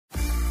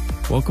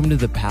Welcome to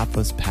The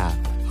Pathless Path.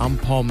 I'm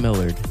Paul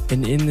Millard,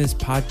 and in this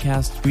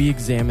podcast, we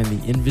examine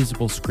the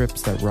invisible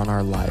scripts that run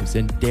our lives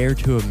and dare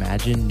to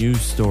imagine new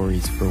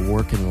stories for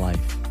work and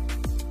life.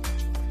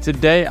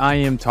 Today, I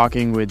am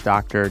talking with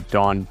Dr.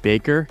 Dawn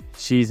Baker.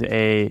 She's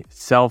a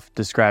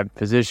self-described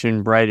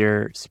physician,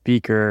 writer,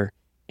 speaker,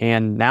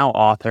 and now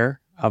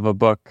author of a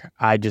book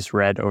I just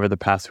read over the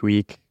past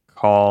week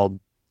called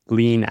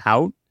Lean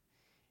Out.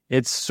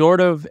 It's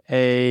sort of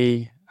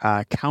a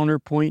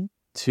counterpoint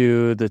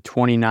to the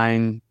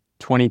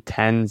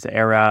 2010s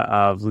era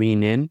of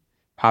Lean In,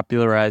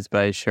 popularized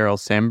by Sheryl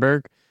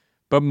Sandberg.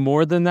 But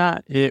more than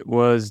that, it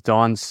was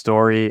Dawn's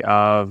story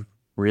of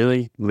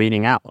really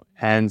leaning out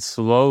and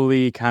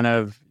slowly kind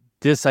of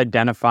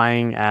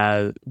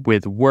disidentifying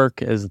with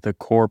work as the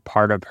core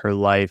part of her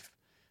life.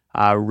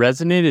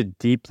 Resonated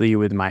deeply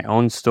with my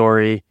own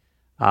story,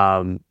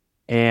 and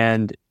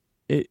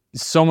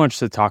so much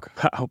to talk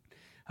about.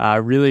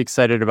 Really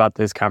excited about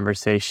this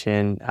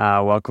conversation.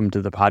 Welcome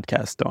to the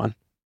podcast, Dawn.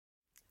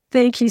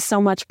 Thank you so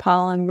much,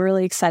 Paul. I'm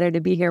really excited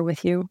to be here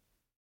with you.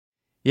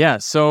 Yeah,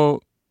 so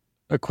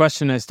a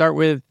question I start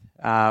with,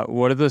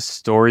 what are the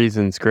stories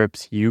and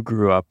scripts you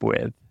grew up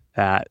with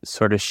that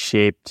sort of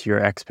shaped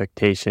your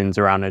expectations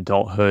around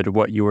adulthood,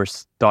 what you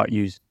thought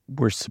you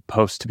were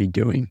supposed to be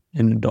doing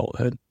in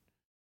adulthood?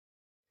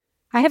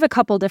 I have a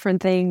couple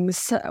different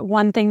things.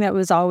 One thing that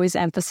was always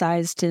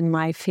emphasized in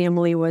my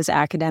family was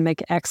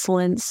academic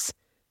excellence.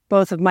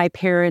 Both of my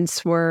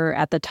parents were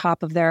at the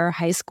top of their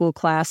high school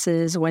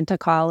classes, went to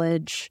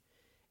college.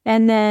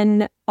 And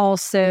then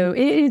also,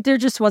 there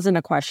just wasn't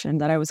a question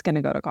that I was going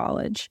to go to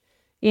college.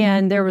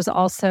 And there was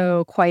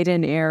also quite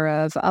an air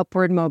of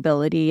upward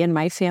mobility in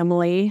my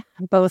family.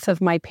 Both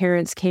of my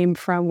parents came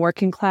from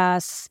working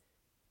class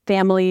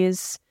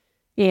families,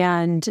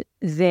 and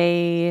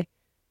they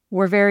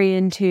were very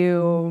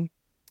into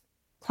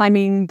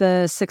climbing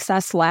the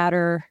success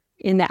ladder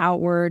in the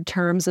outward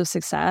terms of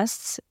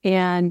success.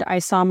 And I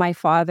saw my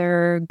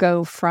father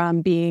go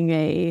from being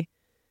a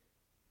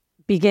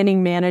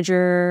beginning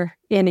manager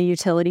in a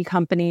utility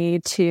company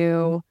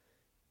to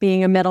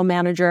being a middle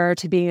manager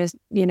to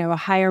being a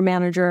higher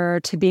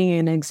manager to being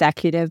an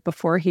executive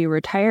before he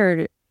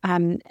retired.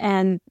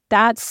 And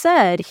that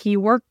said, he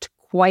worked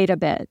quite a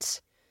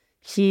bit.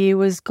 He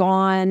was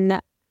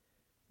gone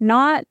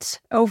not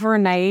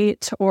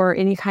overnight or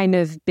any kind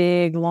of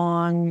big,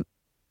 long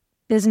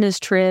business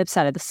trips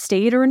out of the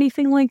state or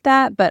anything like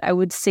that, but I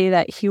would say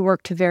that he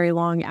worked very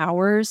long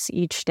hours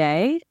each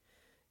day.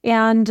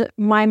 And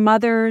my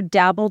mother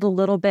dabbled a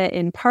little bit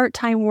in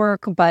part-time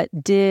work, but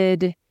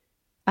did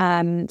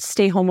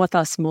stay home with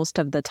us most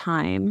of the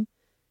time.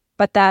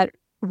 But that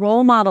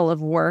role model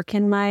of work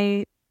in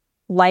my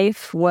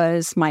life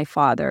was my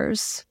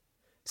father's.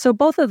 So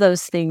both of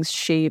those things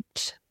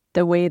shaped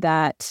the way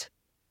that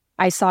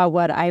I saw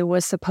what I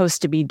was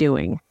supposed to be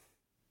doing.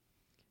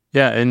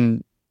 Yeah,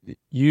 and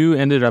you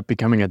ended up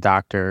becoming a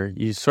doctor.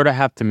 You sort of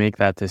have to make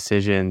that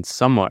decision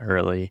somewhat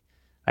early.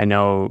 I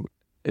know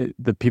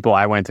the people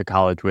I went to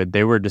college with,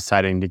 they were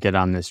deciding to get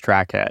on this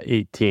track at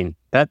 18.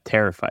 That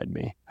terrified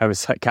me. I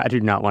was like, I do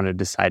not want to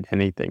decide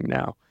anything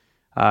now.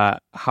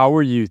 How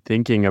were you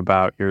thinking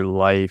about your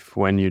life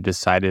when you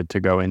decided to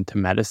go into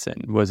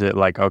medicine? Was it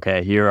like,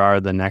 okay, here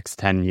are the next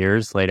 10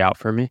 years laid out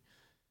for me?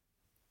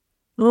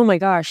 Oh my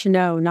gosh,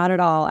 no, not at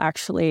all,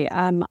 actually.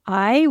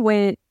 I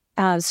went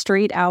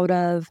straight out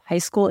of high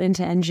school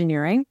into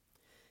engineering.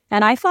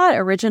 And I thought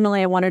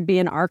originally I wanted to be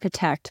an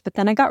architect, but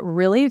then I got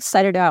really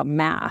excited about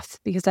math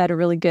because I had a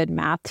really good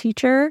math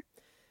teacher.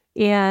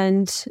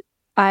 And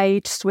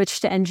I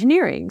switched to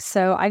engineering.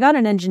 So I got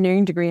an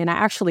engineering degree and I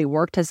actually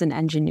worked as an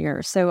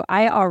engineer. So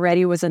I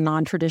already was a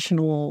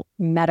non-traditional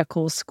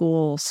medical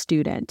school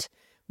student.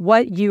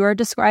 What you are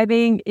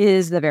describing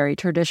is the very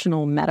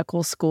traditional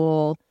medical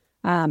school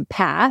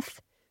path,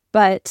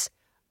 but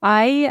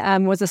I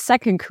was a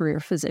second career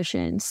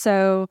physician.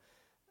 So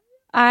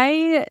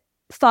I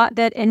thought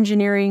that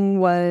engineering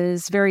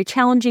was very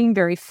challenging,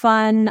 very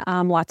fun,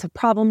 lots of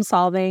problem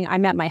solving. I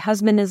met my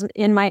husband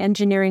in my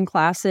engineering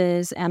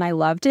classes and I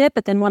loved it.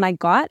 But then when I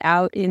got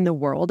out in the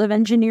world of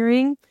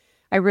engineering,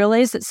 I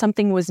realized that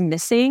something was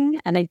missing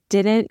and I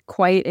didn't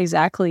quite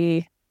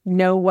exactly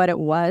know what it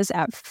was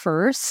at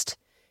first.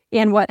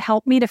 And what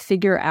helped me to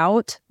figure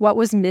out what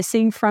was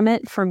missing from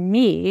it for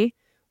me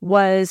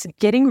was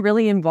getting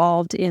really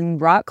involved in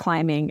rock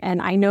climbing.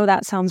 And I know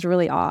that sounds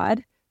really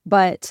odd,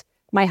 but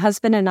my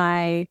husband and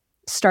I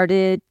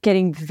started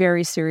getting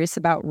very serious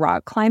about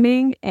rock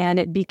climbing, and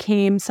it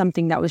became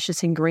something that was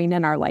just ingrained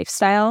in our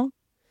lifestyle.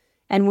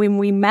 And when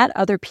we met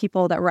other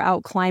people that were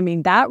out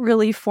climbing, that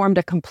really formed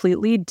a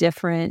completely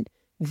different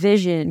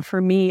vision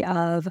for me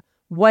of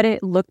what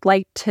it looked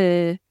like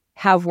to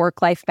have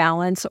work-life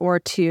balance or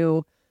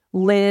to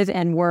live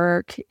and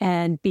work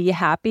and be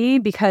happy.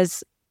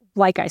 Because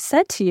like I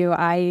said to you,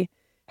 I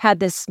had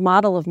this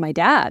model of my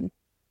dad.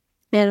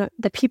 And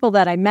the people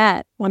that I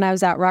met when I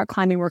was out rock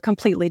climbing were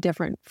completely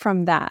different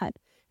from that.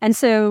 And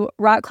so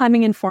rock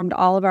climbing informed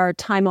all of our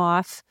time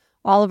off,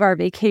 all of our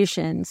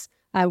vacations.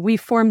 We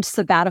formed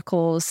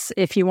sabbaticals,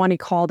 if you want to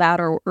call that,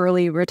 or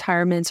early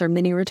retirements or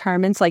mini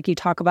retirements like you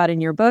talk about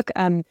in your book.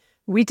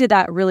 We did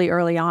that really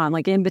early on,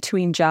 like in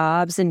between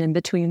jobs and in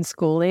between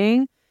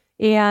schooling.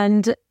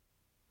 And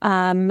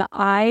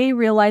I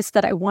realized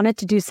that I wanted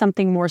to do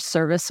something more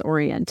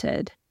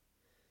service-oriented.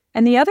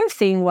 And the other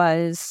thing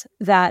was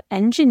that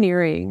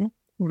engineering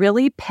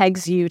really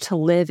pegs you to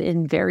live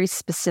in very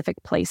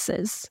specific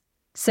places.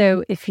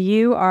 So if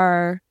you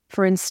are,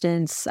 for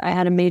instance, I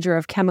had a major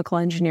of chemical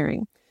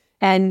engineering,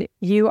 and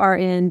you are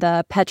in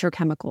the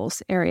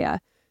petrochemicals area,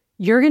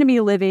 you're going to be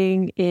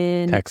living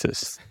in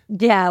Texas.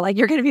 Yeah, like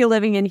you're going to be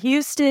living in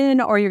Houston,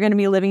 or you're going to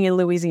be living in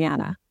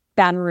Louisiana,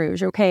 Baton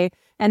Rouge, okay?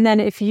 And then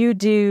if you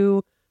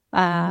do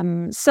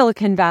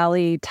Silicon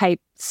Valley type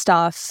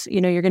stuff,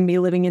 you're going to be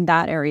living in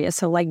that area.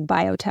 So like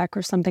biotech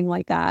or something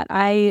like that.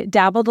 I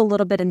dabbled a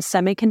little bit in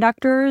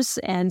semiconductors.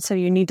 And so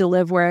you need to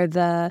live where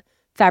the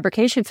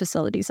fabrication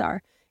facilities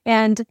are.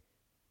 And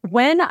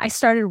when I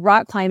started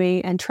rock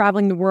climbing and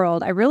traveling the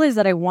world, I realized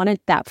that I wanted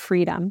that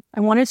freedom.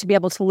 I wanted to be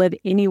able to live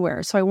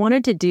anywhere. So I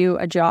wanted to do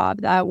a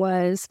job that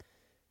was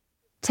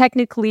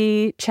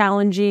technically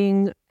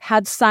challenging,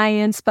 had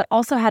science, but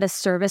also had a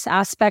service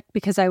aspect,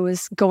 because I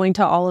was going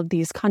to all of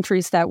these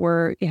countries that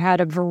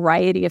had a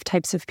variety of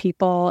types of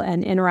people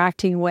and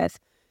interacting with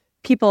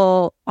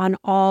people on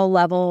all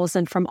levels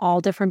and from all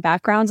different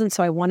backgrounds. And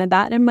so I wanted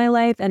that in my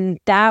life. And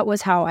that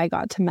was how I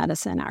got to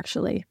medicine,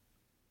 actually.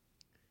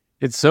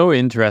 It's so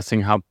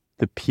interesting how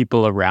the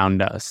people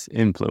around us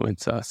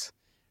influence us.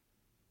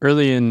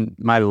 Early in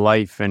my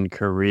life and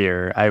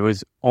career, I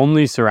was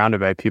only surrounded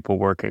by people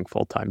working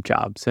full-time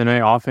jobs. And I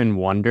often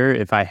wonder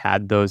if I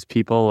had those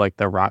people like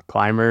the rock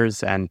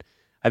climbers. And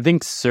I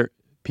think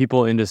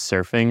people into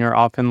surfing are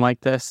often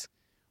like this,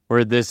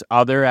 where this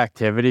other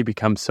activity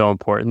becomes so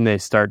important, they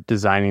start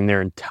designing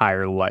their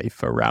entire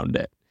life around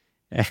it.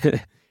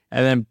 And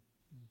then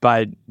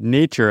by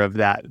nature of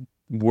that,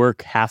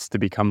 work has to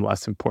become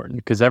less important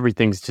because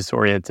everything's just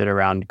oriented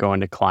around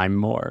going to climb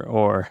more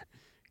or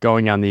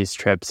going on these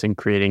trips and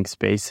creating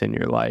space in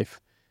your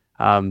life.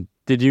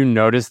 Did you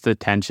notice the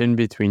tension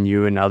between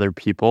you and other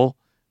people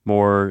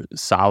more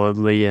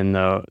solidly in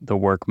the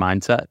work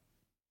mindset?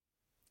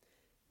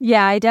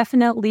 Yeah, I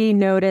definitely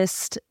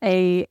noticed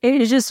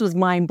it just was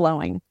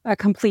mind-blowing, a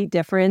complete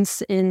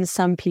difference in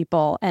some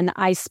people. And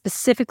I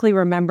specifically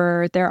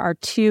remember there are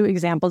two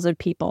examples of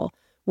people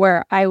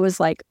where I was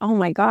like, oh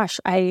my gosh,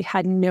 I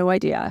had no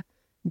idea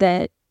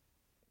that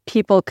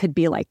people could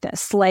be like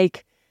this.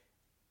 Like,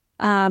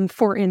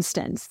 for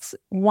instance,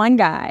 one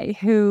guy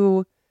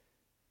who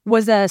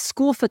was a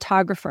school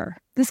photographer.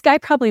 This guy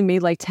probably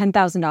made like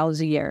 $10,000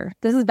 a year.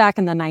 This is back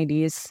in the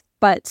 90s,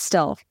 but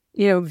still,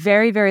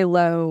 very, very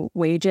low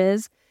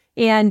wages.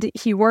 And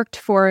he worked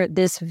for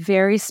this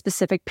very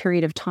specific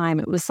period of time.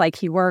 It was like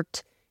he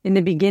worked in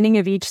the beginning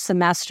of each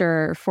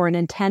semester for an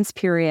intense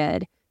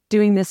period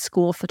doing this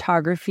school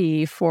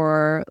photography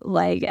for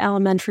like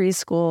elementary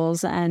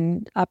schools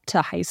and up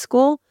to high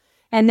school.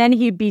 And then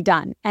he'd be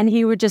done. And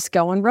he would just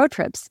go on road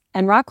trips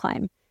and rock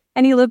climb.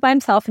 And he lived by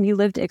himself, and he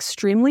lived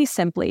extremely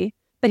simply,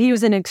 but he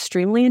was an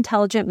extremely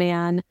intelligent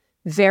man,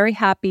 very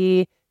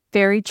happy,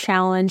 very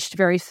challenged,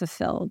 very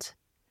fulfilled.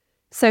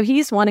 So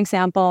he's one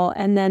example.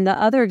 And then the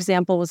other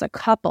example was a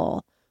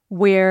couple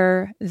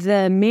where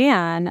the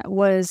man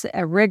was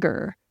a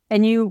rigger.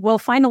 And you will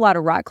find a lot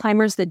of rock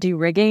climbers that do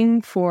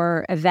rigging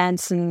for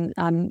events and,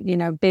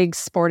 big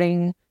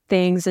sporting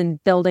things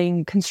and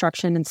building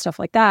construction and stuff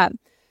like that.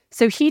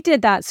 So he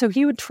did that. So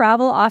he would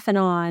travel off and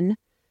on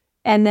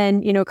and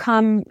then,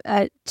 come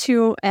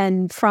to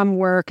and from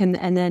work and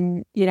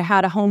then,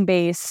 had a home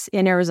base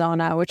in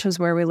Arizona, which was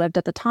where we lived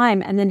at the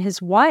time. And then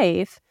his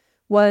wife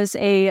was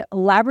a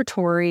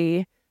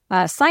laboratory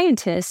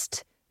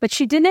scientist, but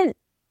she didn't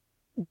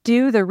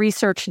do the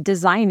research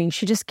designing.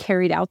 She just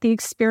carried out the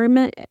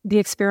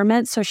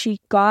experiment. So she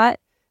got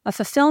a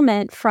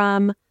fulfillment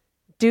from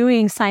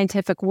doing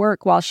scientific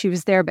work while she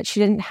was there, but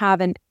she didn't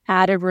have an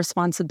added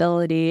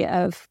responsibility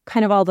of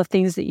kind of all the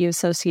things that you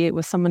associate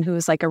with someone who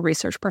is like a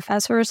research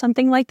professor or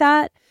something like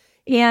that.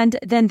 And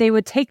then they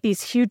would take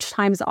these huge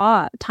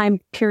time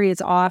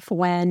periods off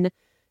when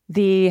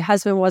the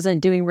husband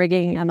wasn't doing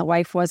rigging and the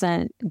wife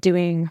wasn't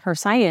doing her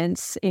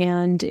science.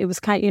 And it was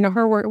kind of,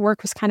 her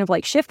work was kind of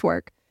like shift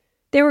work.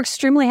 They were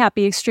extremely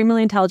happy,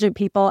 extremely intelligent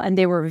people, and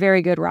they were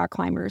very good rock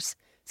climbers.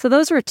 So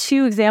those were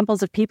two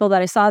examples of people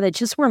that I saw that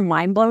just were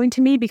mind-blowing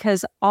to me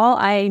because all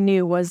I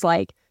knew was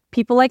like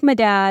people like my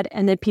dad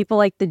and then people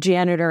like the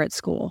janitor at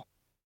school.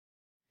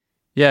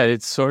 Yeah,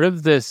 it's sort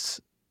of this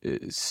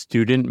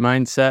student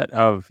mindset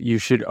of you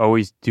should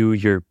always do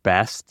your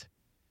best,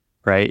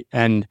 right?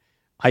 And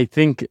I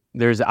think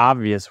there's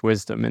obvious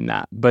wisdom in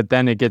that, but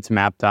then it gets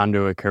mapped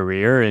onto a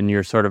career and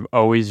you're sort of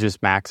always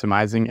just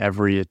maximizing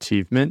every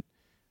achievement.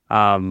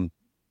 And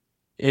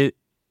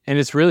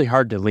it's really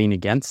hard to lean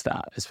against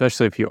that,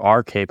 especially if you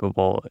are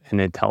capable and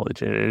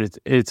intelligent.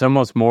 It's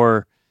almost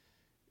more,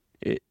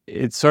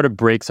 it sort of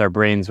breaks our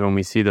brains when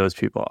we see those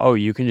people. Oh,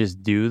 you can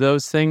just do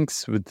those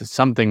things?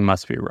 Something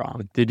must be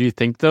wrong. Did you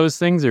think those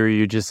things, or are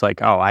you just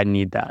like, oh, I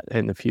need that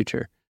in the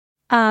future?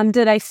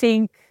 Did I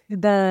think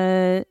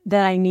that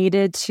I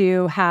needed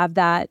to have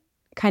that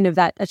kind of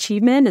that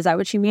achievement? Is that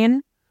what you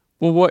mean?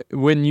 Well,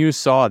 when you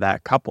saw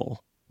that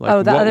couple,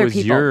 like, the what other was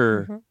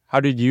people. how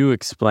did you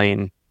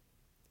explain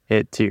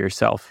it to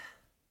yourself?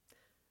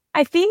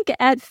 I think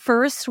at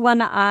first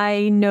when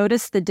I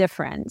noticed the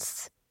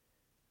difference,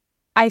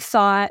 I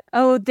thought,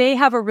 oh, they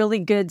have a really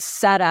good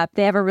setup.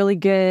 They have a really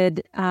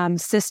good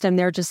system.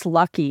 They're just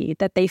lucky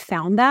that they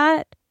found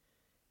that.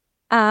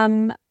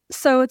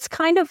 So it's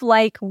kind of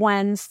like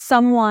when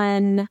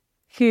someone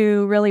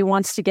who really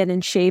wants to get in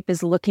shape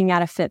is looking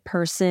at a fit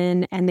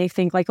person and they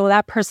think like, oh,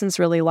 that person's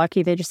really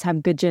lucky. They just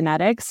have good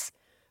genetics.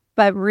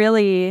 But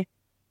really,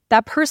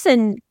 that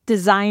person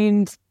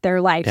designed their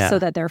life so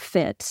that they're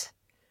fit.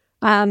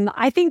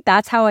 I think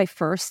that's how I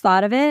first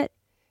thought of it.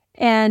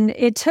 And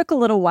it took a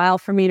little while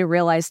for me to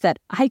realize that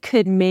I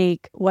could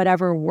make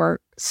whatever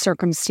work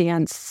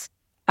circumstance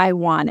I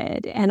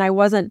wanted. And I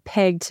wasn't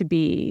pegged to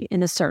be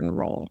in a certain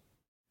role.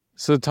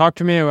 So talk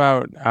to me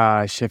about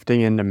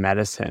shifting into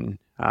medicine.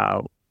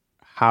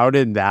 How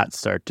did that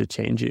start to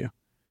change you?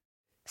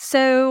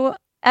 So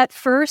at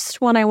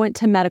first, when I went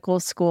to medical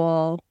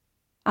school,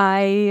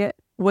 I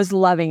was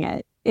loving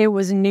it. It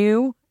was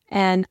new,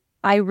 and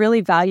I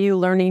really value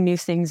learning new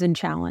things and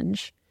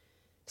challenge.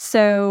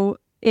 So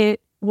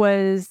it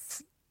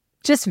was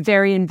just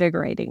very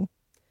invigorating.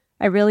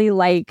 I really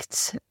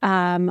liked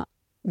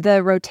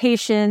the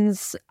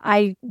rotations.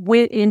 I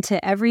went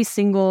into every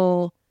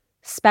single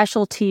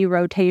specialty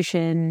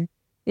rotation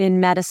in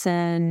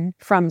medicine,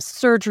 from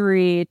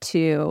surgery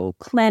to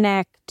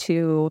clinic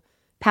to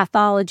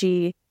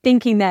pathology,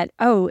 thinking that,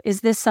 oh,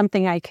 is this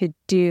something I could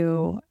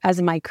do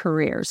as my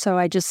career? So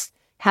I just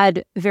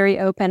had very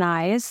open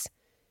eyes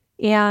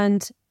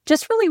and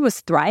just really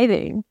was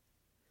thriving.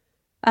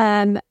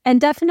 And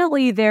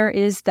definitely there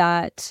is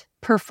that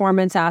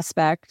performance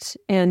aspect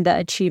and the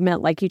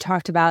achievement, like you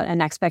talked about,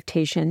 and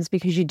expectations,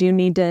 because you do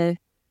need to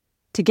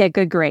get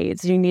good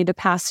grades. You need to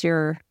pass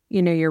your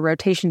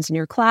rotations in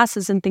your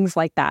classes and things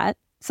like that.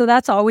 So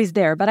that's always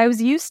there. But I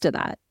was used to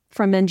that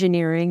from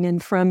engineering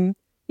and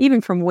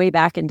even from way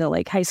back into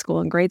like high school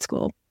and grade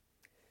school.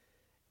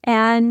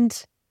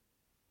 And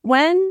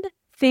when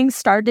things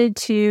started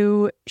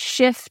to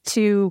shift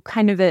to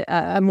kind of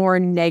a more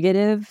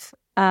negative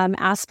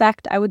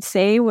aspect, I would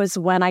say, was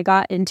when I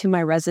got into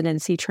my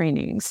residency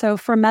training. So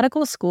for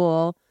medical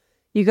school,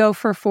 you go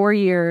for 4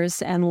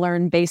 years and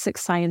learn basic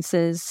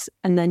sciences,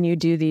 and then you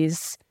do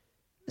these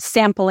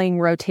sampling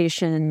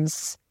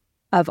rotations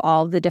of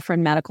all the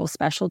different medical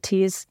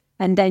specialties.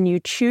 And then you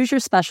choose your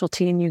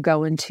specialty and you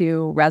go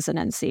into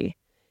residency.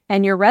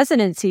 And your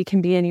residency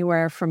can be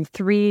anywhere from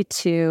 3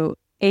 to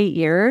 8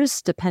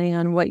 years, depending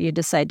on what you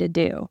decide to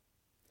do.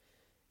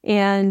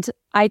 And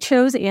I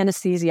chose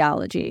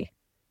anesthesiology.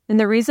 And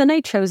the reason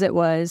I chose it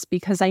was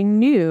because I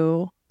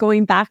knew,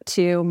 going back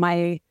to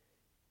my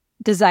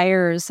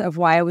desires of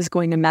why I was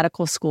going to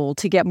medical school,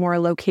 to get more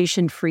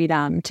location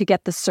freedom, to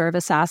get the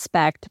service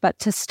aspect, but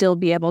to still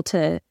be able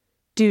to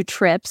do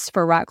trips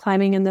for rock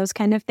climbing and those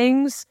kind of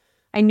things.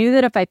 I knew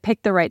that if I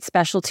picked the right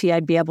specialty,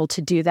 I'd be able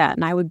to do that.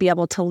 And I would be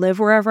able to live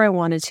wherever I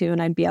wanted to,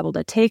 and I'd be able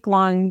to take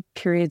long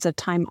periods of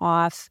time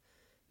off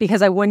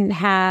because I wouldn't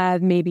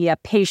have maybe a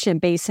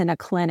patient base in a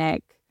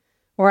clinic,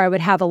 or I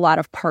would have a lot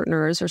of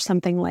partners or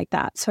something like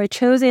that. So I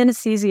chose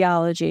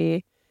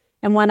anesthesiology.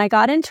 And when I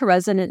got into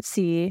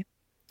residency,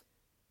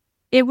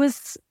 it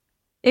was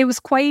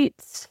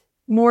quite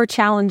more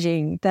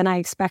challenging than I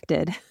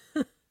expected.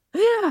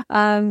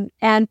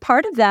 And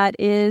part of that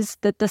is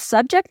that the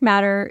subject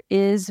matter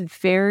is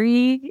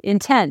very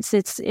intense.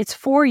 It's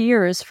 4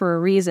 years for a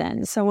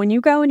reason. So when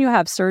you go and you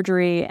have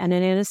surgery and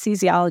an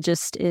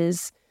anesthesiologist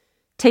is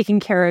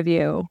taking care of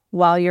you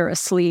while you're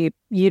asleep,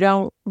 you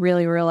don't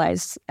really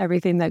realize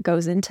everything that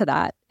goes into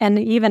that. And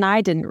even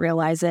I didn't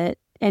realize it.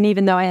 And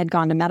even though I had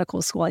gone to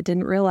medical school, I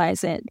didn't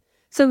realize it.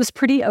 So it was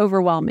pretty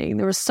overwhelming.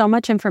 There was so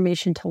much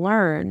information to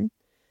learn.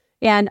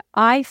 And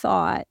I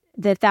thought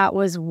that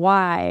was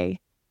why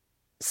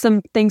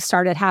some things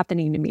started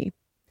happening to me.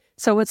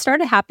 So what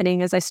started happening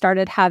is I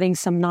started having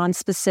some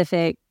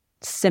nonspecific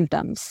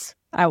symptoms,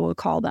 I will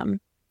call them.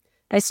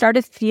 I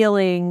started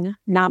feeling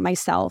not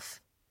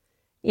myself.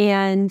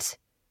 And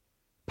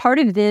part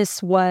of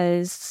this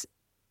was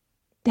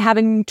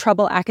having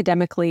trouble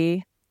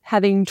academically,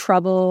 having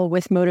trouble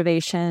with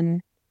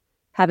motivation,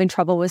 having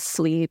trouble with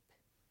sleep.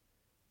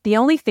 The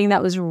only thing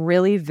that was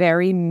really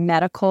very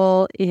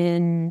medical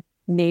in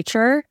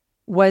nature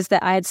was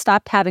that I had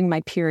stopped having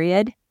my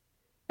period.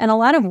 And a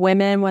lot of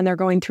women, when they're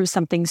going through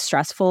something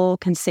stressful,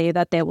 can say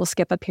that they will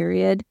skip a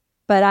period.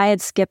 But I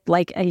had skipped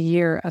like a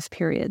year of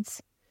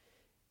periods.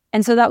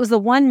 And so that was the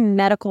one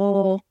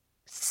medical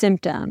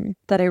symptom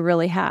that I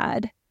really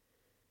had.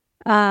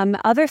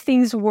 Other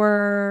things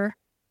were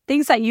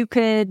things that you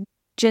could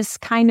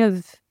just kind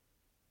of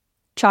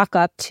chalk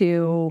up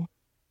to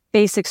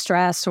basic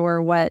stress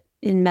or what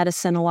in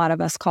medicine a lot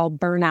of us call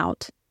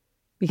burnout,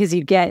 because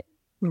you get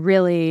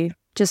really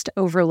just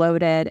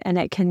overloaded and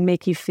it can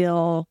make you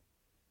feel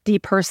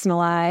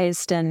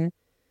depersonalized. And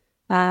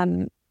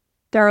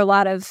there are a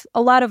lot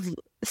of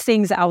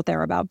things out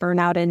there about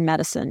burnout in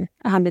medicine.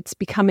 It's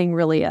becoming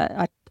really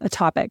a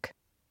topic.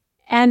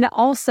 And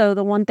also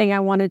the one thing I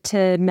wanted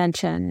to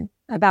mention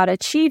about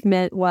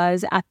achievement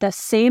was at the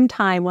same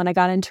time when I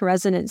got into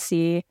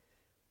residency,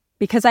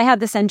 because I had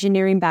this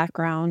engineering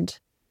background,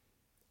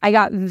 I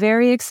got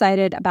very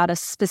excited about a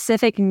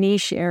specific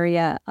niche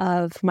area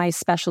of my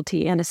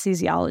specialty,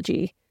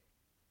 anesthesiology,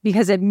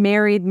 because it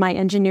married my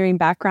engineering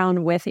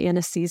background with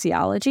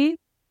anesthesiology.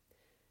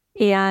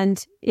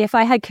 And if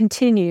I had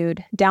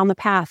continued down the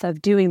path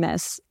of doing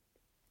this,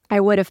 I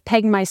would have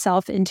pegged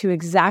myself into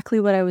exactly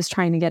what I was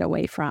trying to get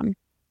away from,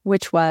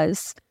 which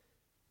was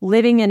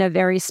living in a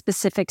very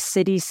specific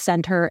city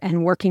center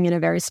and working in a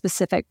very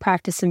specific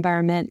practice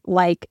environment,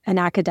 like an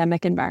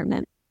academic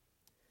environment.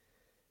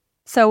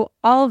 So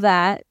all of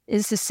that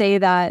is to say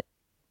that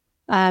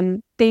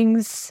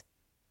things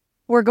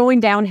were going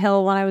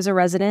downhill when I was a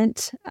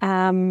resident,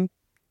 and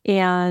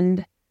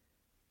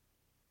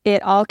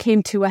it all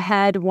came to a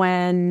head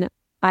when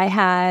I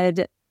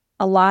had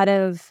a lot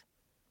of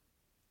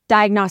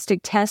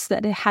diagnostic tests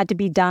that had to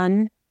be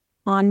done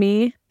on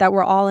me that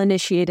were all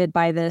initiated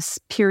by this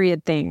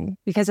period thing.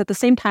 Because at the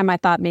same time, I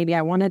thought maybe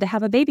I wanted to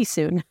have a baby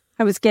soon.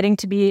 I was getting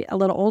to be a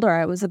little older.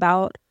 I was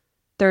about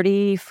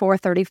 34,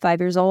 35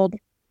 years old.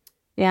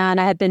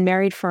 And I had been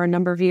married for a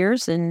number of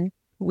years, and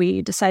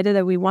we decided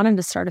that we wanted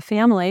to start a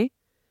family.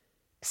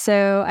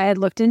 So I had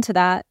looked into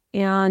that.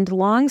 And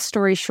long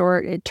story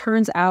short, it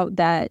turns out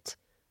that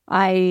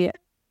I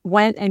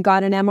went and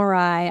got an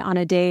MRI on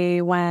a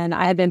day when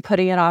I had been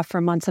putting it off for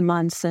months and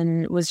months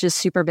and was just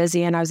super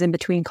busy. And I was in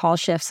between call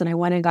shifts, and I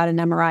went and got an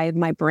MRI of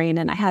my brain,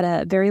 and I had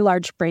a very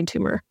large brain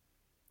tumor.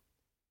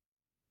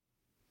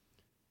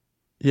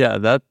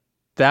 Yeah,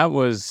 that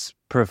was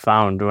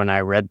profound when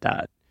I read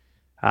that.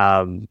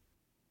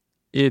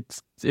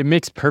 It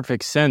makes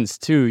perfect sense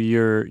too.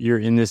 You're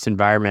in this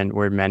environment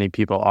where many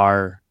people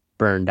are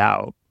burned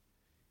out,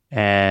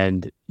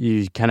 and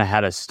you kind of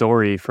had a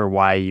story for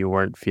why you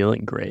weren't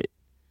feeling great.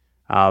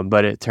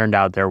 But it turned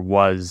out there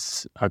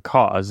was a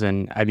cause.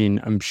 And I mean,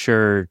 I'm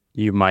sure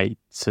you might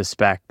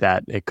suspect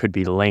that it could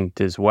be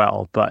linked as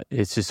well, but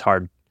it's just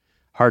hard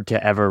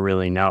to ever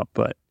really know.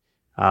 But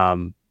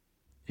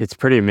it's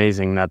pretty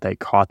amazing that they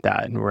caught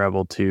that and were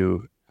able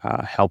to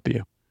help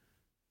you.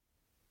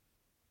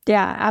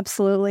 Yeah,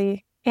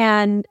 absolutely.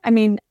 And I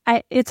mean,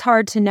 it's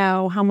hard to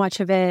know how much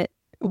of it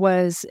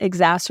was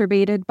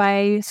exacerbated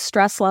by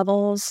stress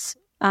levels.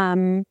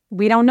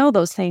 We don't know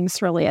those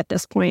things really at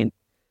this point.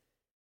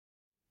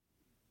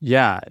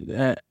 Yeah,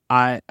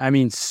 I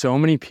mean, so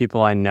many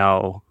people I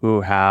know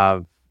who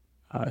have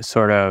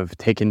sort of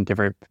taken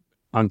different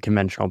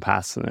unconventional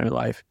paths in their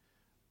life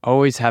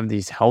always have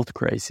these health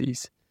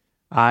crises.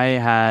 I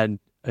had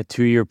a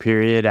 2-year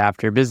period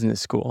after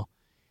business school,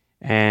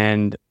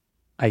 and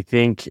I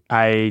think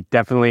I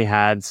definitely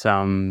had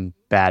some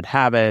bad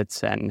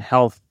habits and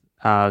health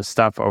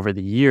stuff over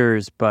the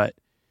years, but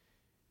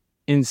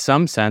in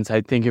some sense,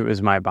 I think it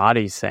was my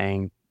body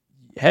saying,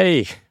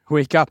 hey,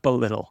 wake up a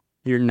little.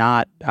 You're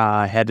not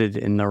headed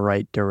in the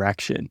right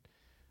direction,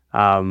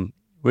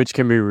 which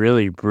can be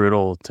really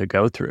brutal to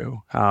go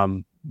through.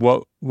 How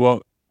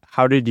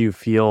did you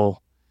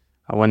feel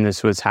when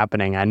this was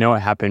happening? I know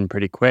it happened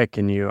pretty quick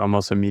and you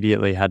almost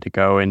immediately had to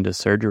go into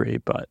surgery,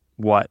 but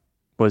what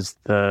was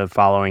the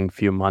following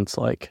few months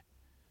like?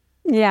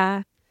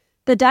 Yeah.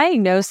 The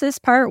diagnosis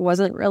part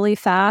wasn't really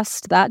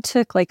fast. That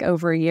took like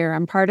over a year.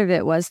 And part of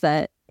it was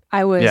that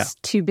I was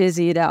too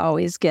busy to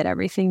always get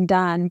everything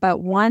done. But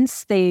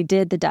once they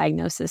did the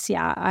diagnosis,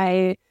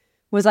 I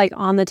was like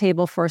on the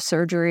table for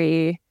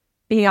surgery,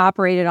 being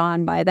operated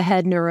on by the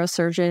head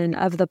neurosurgeon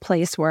of the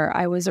place where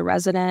I was a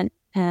resident,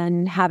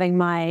 and having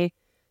my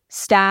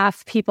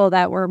staff, people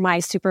that were my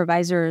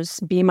supervisors,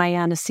 be my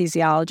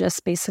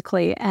anesthesiologists,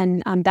 basically.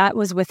 And that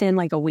was within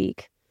like a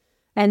week.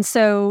 And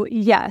so,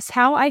 yes,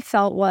 how I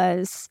felt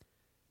was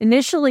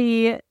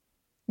initially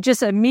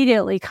just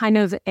immediately kind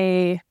of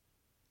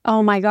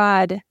oh my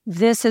God,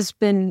 this has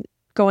been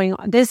going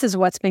on. This is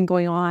what's been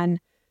going on.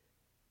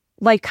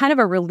 Like kind of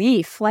a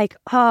relief. Like,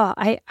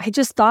 I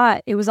just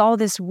thought it was all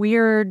this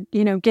weird,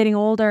 getting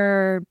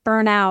older,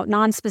 burnout,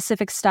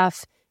 non-specific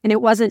stuff. And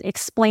it wasn't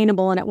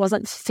explainable and it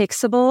wasn't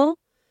fixable.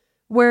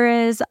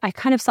 Whereas I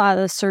kind of saw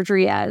the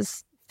surgery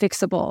as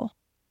fixable.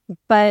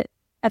 But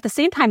at the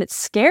same time, it's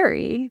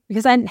scary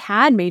because I hadn't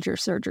had major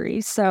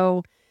surgery.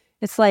 So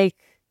it's like,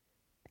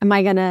 am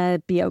I going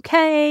to be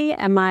okay?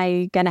 Am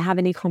I going to have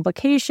any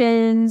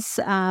complications?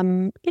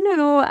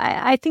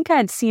 I think I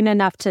had seen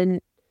enough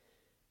to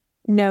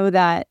know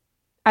that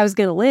I was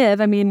going to live.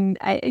 I mean,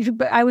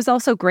 I was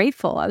also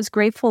grateful. I was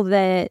grateful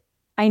that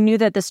I knew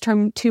that this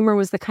tumor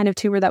was the kind of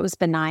tumor that was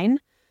benign.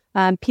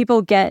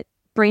 People get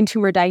brain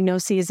tumor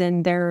diagnoses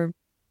and they're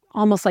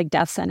almost like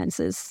death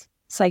sentences.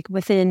 It's like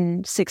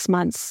within 6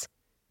 months,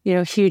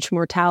 huge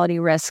mortality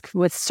risk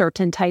with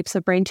certain types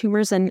of brain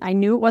tumors. And I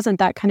knew it wasn't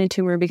that kind of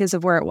tumor because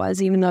of where it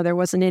was, even though there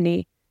wasn't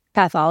any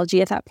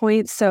pathology at that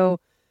point. So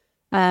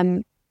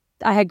I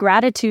had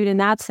gratitude in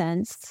that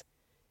sense.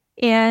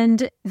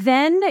 And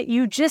then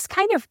you just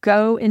kind of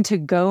go into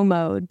go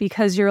mode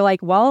because you're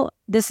like, well,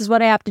 this is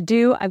what I have to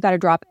do. I've got to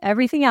drop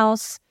everything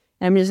else.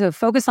 And I'm just going to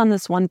focus on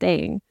this one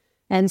thing.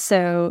 And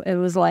so it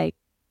was like,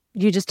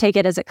 you just take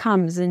it as it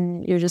comes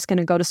and you're just going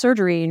to go to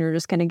surgery and you're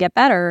just going to get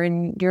better.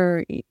 And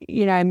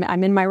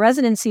I'm in my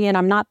residency and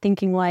I'm not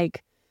thinking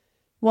like,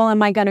 well,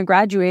 am I going to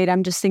graduate?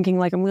 I'm just thinking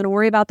like, I'm going to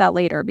worry about that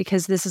later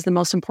because this is the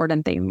most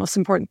important thing. The most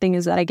important thing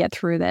is that I get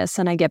through this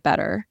and I get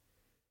better.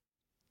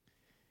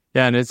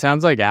 Yeah, and it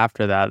sounds like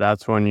after that,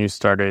 that's when you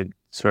started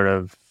sort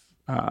of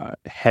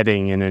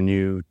heading in a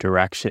new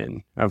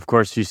direction. Of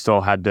course, you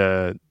still had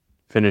to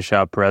finish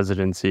up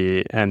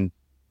residency and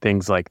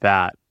things like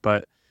that.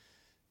 But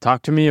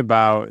talk to me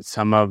about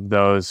some of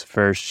those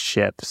first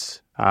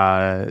shifts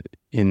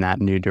in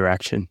that new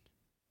direction.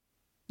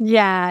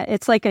 Yeah,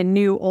 it's like a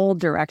new old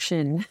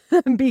direction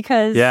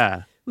because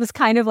it was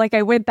kind of like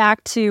I went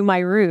back to my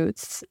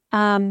roots.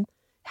 How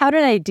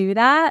did I do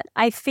that?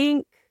 I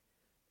think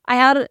I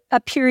had a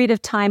period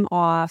of time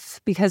off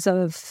because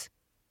of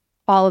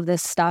all of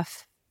this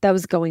stuff that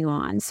was going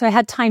on. So I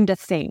had time to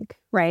think,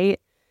 right?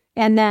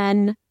 And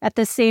then at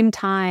the same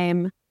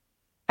time,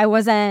 I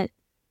wasn't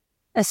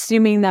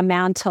assuming the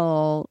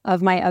mantle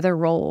of my other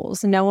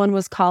roles. No one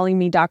was calling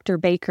me Dr.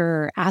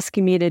 Baker,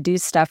 asking me to do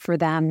stuff for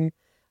them.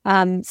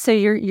 So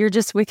you're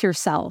just with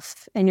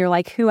yourself and you're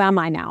like, who am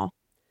I now?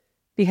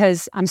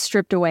 Because I'm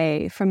stripped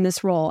away from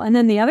this role. And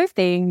then the other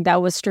thing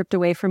that was stripped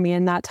away from me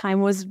in that time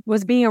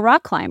was being a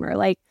rock climber.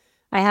 Like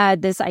I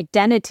had this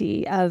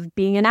identity of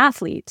being an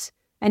athlete.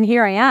 And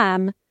here I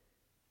am.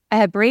 I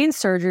had brain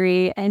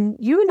surgery and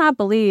you would not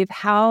believe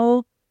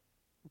how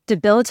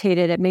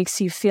debilitated it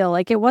makes you feel.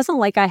 Like it wasn't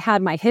like I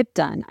had my hip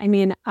done. I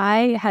mean,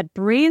 I had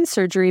brain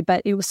surgery,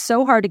 but it was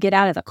so hard to get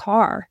out of the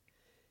car.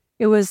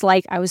 It was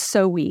like I was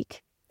so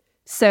weak.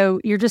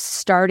 So you're just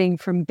starting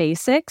from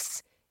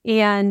basics.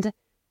 And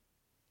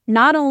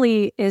not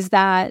only is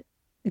that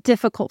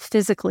difficult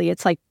physically,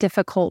 it's like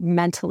difficult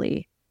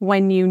mentally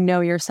when you know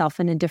yourself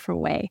in a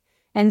different way.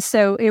 And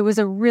so it was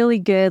a really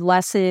good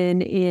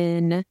lesson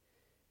in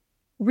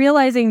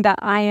realizing that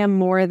I am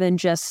more than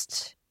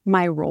just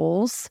my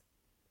roles.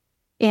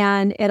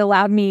 And it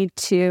allowed me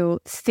to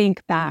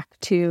think back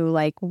to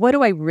like, what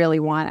do I really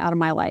want out of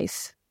my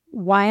life?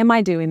 Why am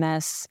I doing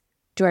this?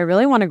 Do I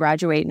really want to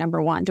graduate?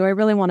 Number one, do I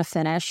really want to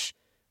finish?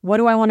 What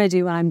do I want to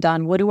do when I'm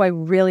done? What do I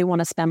really want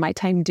to spend my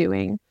time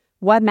doing?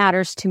 What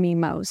matters to me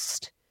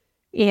most?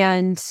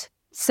 And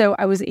so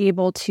I was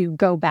able to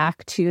go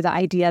back to the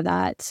idea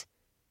that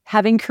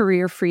having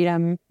career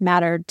freedom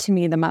mattered to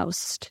me the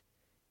most.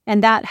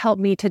 And that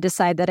helped me to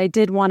decide that I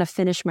did want to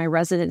finish my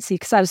residency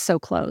because I was so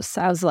close.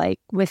 I was like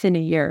within a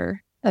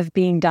year of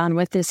being done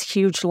with this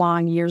huge,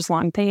 long,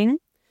 years-long thing.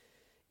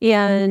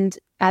 And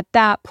at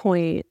that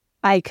point,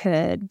 I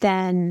could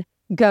then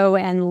go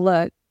and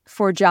look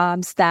for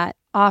jobs that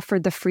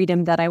offered the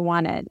freedom that I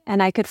wanted.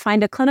 And I could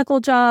find a clinical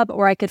job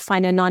or I could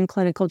find a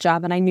non-clinical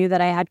job. And I knew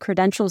that I had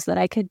credentials that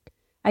I could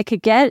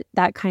get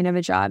that kind of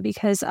a job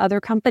because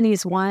other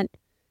companies want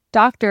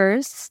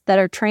doctors that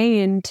are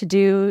trained to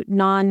do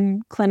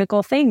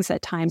non-clinical things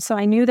at times. So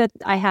I knew that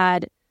I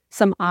had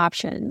some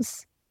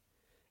options.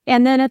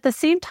 And then at the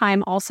same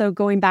time, also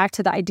going back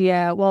to the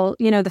idea,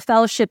 the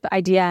fellowship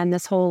idea and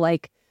this whole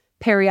like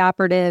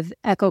perioperative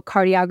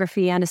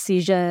echocardiography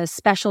anesthesia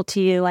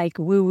specialty, like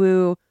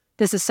woo-woo,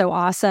 this is so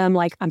awesome,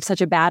 like I'm such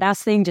a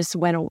badass thing, just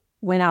went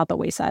out the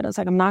wayside. I was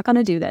like, I'm not going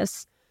to do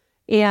this.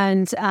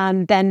 And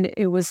then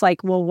it was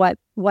like, well,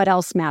 what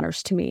else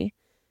matters to me?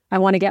 I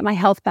want to get my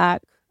health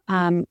back.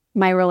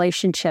 My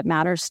relationship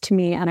matters to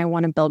me, and I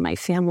want to build my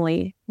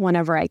family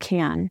whenever I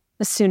can,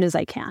 as soon as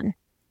I can.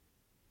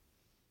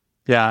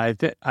 Yeah,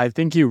 I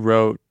think you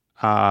wrote,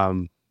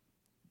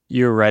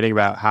 you were writing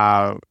about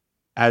how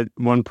at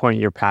one point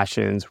your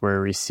passions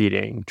were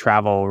receding,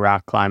 travel,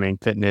 rock climbing,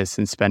 fitness,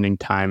 and spending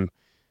time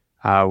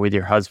with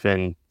your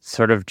husband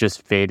sort of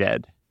just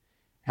faded.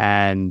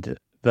 And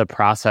the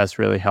process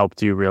really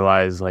helped you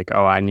realize like,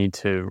 oh, I need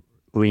to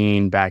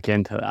lean back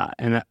into that.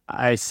 And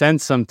I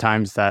sense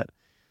sometimes that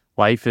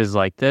life is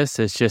like this.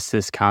 It's just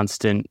this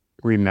constant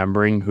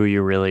remembering who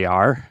you really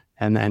are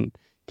and then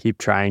keep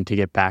trying to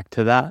get back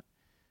to that.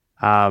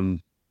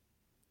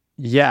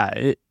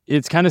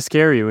 It's kind of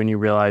scary when you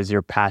realize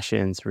your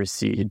passions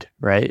recede,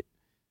 right?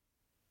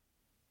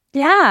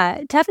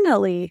 Yeah,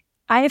 definitely.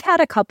 I've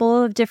had a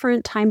couple of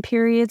different time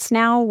periods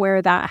now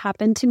where that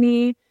happened to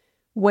me,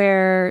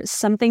 where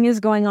something is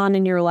going on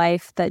in your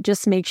life that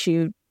just makes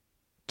you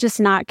just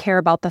not care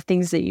about the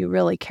things that you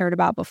really cared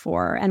about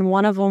before. And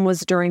one of them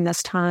was during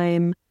this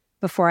time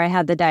before I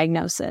had the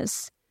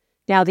diagnosis.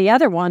 Now, the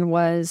other one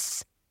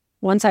was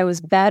once I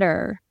was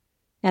better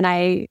and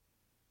I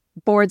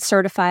board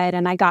certified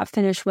and I got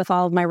finished with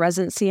all of my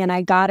residency and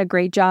I got a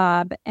great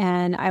job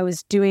and I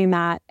was doing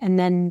that and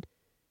then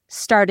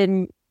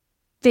started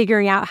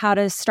figuring out how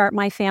to start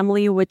my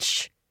family,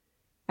 which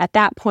at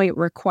that point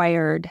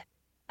required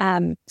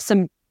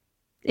some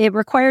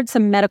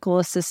medical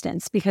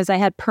assistance because I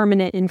had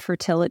permanent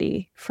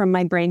infertility from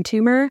my brain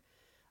tumor.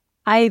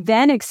 I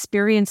then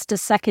experienced a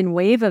second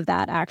wave of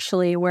that,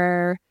 actually,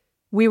 where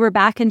we were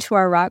back into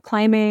our rock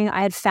climbing.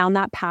 I had found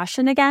that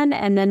passion again.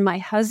 And then my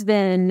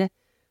husband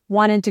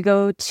wanted to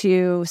go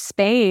to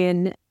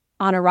Spain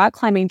on a rock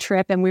climbing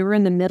trip. And we were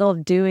in the middle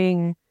of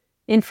doing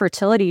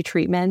infertility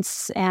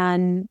treatments.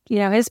 And,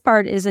 his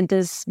part isn't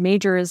as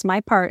major as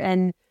my part.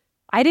 And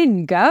I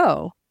didn't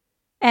go.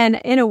 And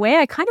in a way,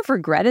 I kind of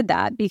regretted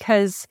that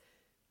because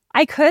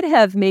I could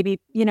have maybe,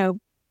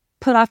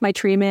 put off my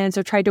treatments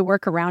or tried to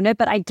work around it,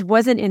 but I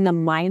wasn't in the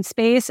mind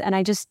space and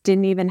I just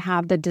didn't even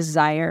have the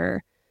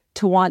desire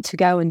to want to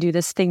go and do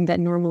this thing that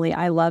normally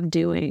I love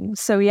doing.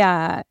 So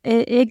yeah,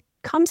 it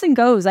comes and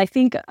goes. I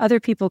think other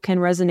people can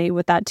resonate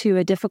with that too.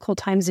 At difficult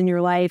times in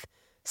your life,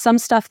 some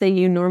stuff that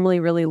you normally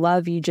really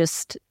love, you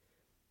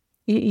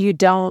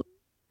don't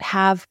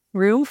have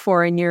room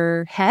for in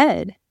your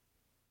head.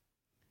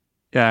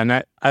 Yeah,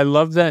 and I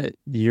love that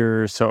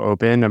you're so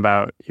open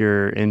about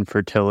your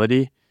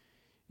infertility.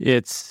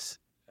 It's,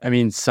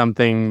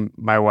 something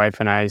my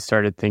wife and I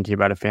started thinking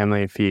about a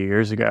family a few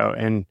years ago.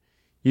 And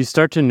you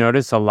start to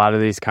notice a lot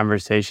of these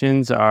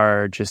conversations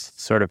are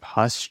just sort of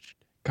hushed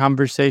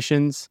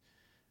conversations.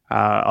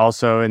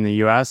 Also in the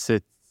U.S.,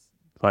 it's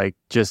like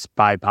just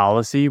by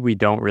policy, we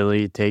don't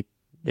really take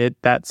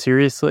it that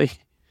seriously.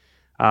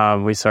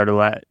 We sort of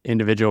let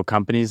individual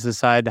companies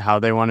decide how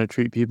they want to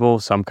treat people.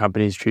 Some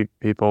companies treat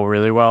people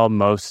really well,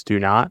 most do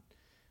not.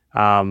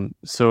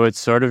 So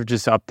it's sort of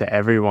just up to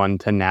everyone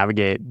to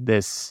navigate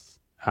this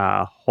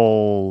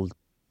whole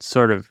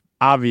sort of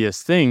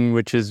obvious thing,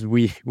 which is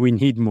we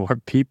need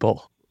more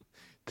people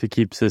to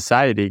keep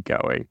society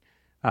going.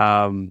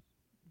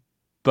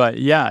 But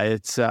yeah,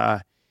 it's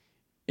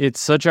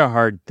such a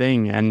hard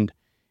thing. And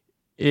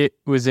it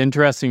was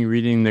interesting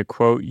reading the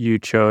quote you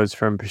chose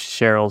from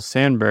Sheryl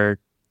Sandberg,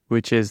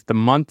 which is, "The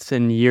months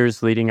and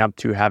years leading up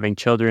to having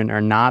children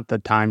are not the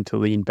time to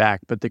lean back,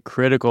 but the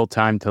critical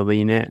time to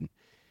lean in."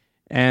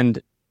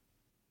 And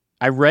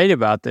I write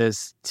about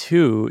this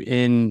too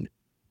in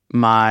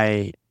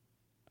my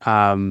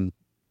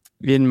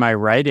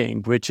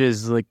writing, which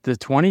is like the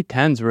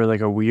 2010s were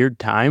like a weird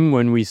time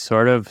when we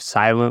sort of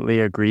silently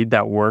agreed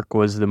that work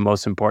was the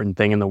most important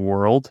thing in the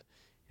world.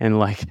 And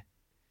like,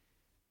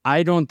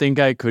 I don't think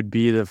I could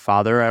be the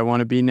father I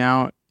want to be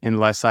now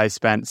unless I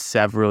spent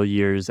several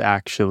years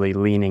actually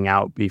leaning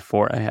out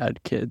before I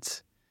had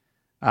kids.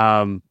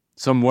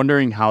 So I'm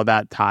wondering how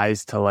that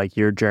ties to like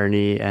your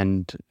journey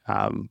and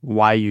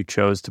why you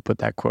chose to put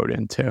that quote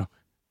in too.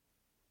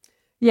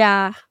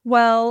 Yeah,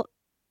 well,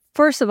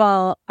 first of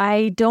all,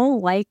 I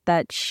don't like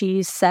that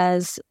she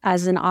says,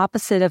 as an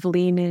opposite of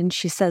lean in,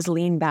 she says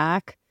lean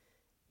back,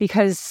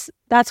 because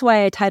that's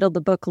why I titled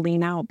the book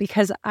Lean Out,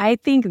 because I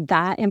think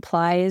that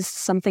implies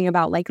something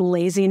about like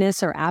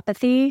laziness or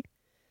apathy.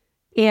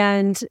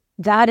 And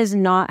that is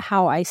not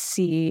how I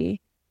see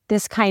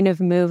this kind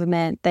of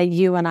movement that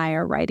you and I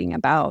are writing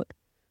about,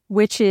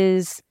 which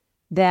is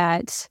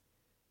that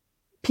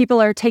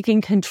people are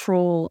taking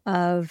control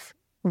of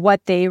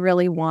what they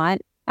really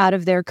want out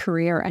of their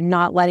career and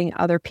not letting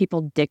other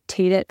people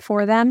dictate it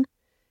for them.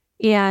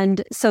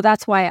 And so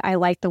that's why I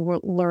like the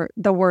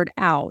word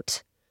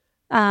out.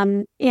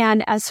 And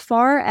as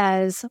far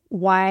as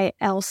why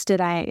else did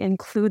I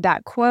include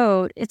that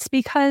quote, it's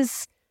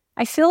because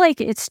I feel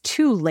like it's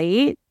too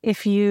late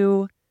if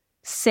you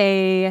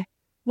say,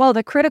 well,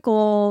 the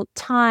critical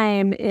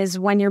time is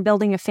when you're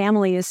building a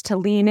family is to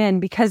lean in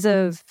because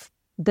of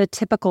the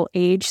typical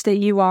age that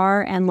you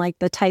are and like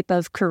the type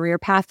of career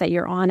path that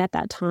you're on at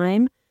that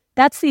time.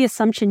 That's the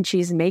assumption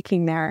she's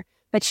making there.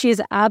 But she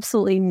is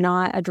absolutely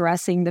not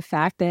addressing the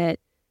fact that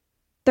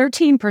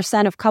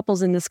 13% of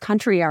couples in this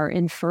country are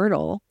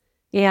infertile,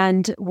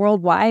 and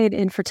worldwide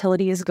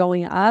infertility is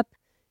going up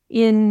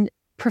in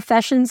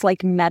professions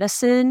like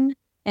medicine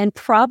and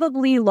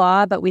probably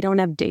law, but we don't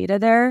have data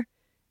there.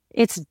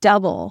 It's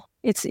double.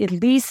 It's at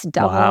least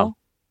double. Wow.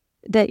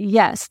 The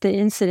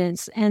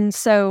incidence. And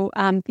so,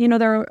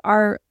 there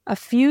are a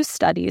few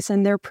studies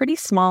and they're pretty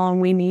small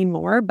and we need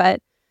more,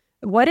 but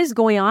what is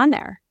going on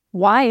there?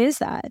 Why is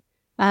that?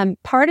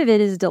 Part of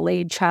it is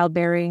delayed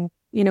childbearing.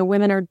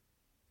 Women are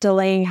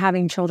delaying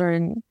having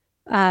children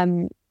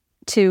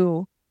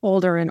to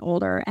older and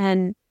older.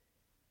 And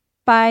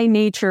by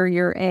nature,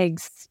 your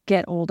eggs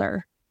get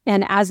older.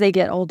 And as they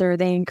get older,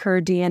 they incur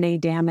DNA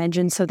damage.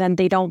 And so then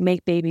they don't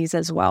make babies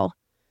as well.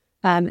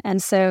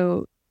 And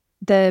so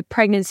the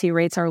pregnancy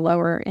rates are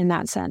lower in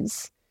that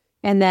sense.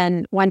 And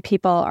then when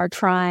people are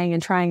trying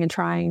and trying and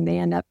trying, they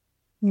end up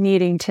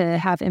needing to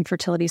have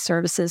infertility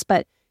services.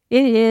 But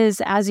it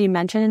is, as you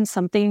mentioned,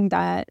 something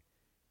that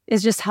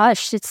is just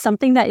hushed. It's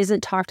something that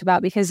isn't talked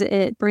about because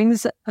it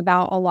brings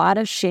about a lot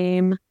of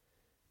shame.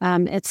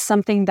 It's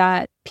something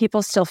that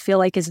people still feel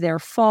like is their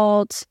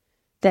fault,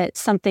 that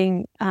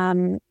something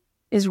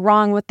is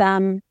wrong with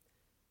them,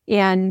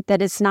 and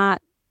that it's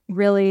not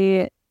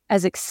really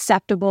as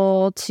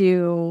acceptable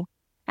to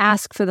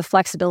ask for the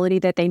flexibility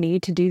that they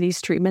need to do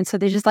these treatments. So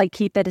they just like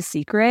keep it a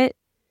secret.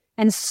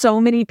 And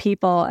so many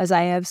people, as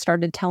I have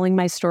started telling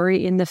my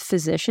story in the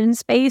physician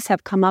space,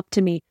 have come up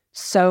to me,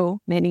 so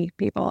many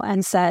people,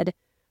 and said,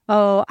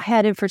 oh, I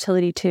had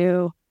infertility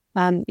too.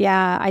 I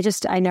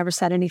never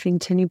said anything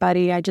to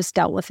anybody. I just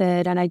dealt with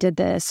it and I did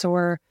this.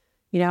 Or,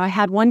 I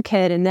had one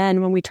kid, and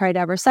then when we tried to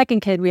have our second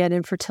kid, we had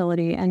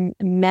infertility. And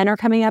men are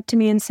coming up to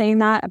me and saying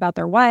that about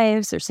their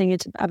wives. They're saying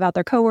it about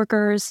their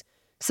coworkers.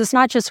 So it's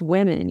not just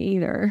women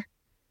either.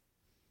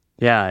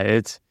 Yeah,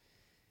 it's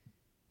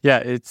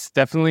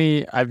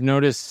definitely, I've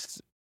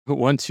noticed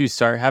once you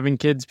start having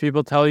kids,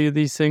 people tell you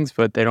these things,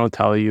 but they don't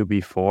tell you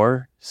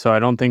before. So I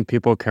don't think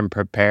people can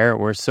prepare.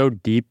 We're so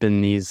deep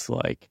in these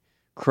like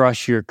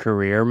crush your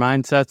career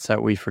mindsets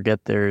that we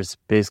forget there's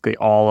basically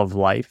all of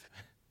life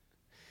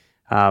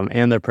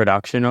and the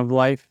production of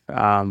life,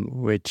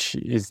 which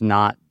is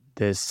not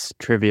this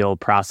trivial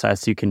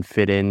process you can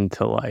fit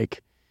into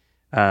like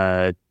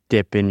a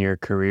dip in your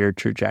career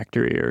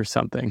trajectory or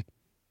something.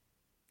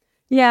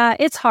 Yeah,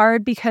 it's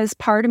hard because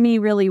part of me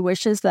really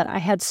wishes that I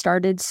had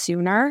started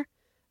sooner,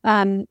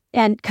 and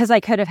because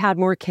I could have had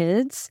more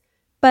kids.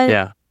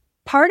 But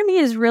part of me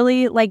is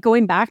really like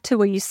going back to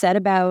what you said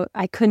about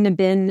I couldn't have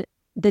been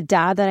the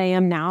dad that I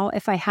am now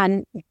if I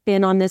hadn't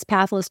been on this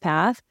pathless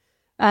path.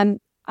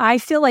 I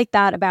feel like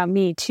that about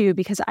me too,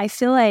 because I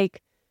feel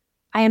like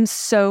I am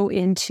so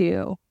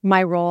into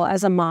my role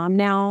as a mom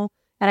now,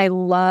 and I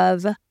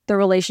love the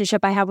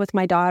relationship I have with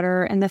my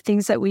daughter and the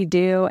things that we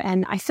do.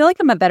 And I feel like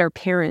I'm a better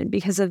parent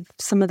because of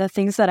some of the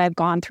things that I've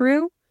gone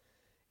through.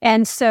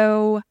 And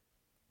so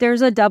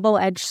there's a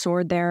double-edged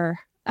sword there.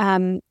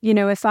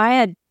 If I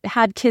had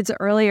had kids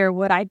earlier,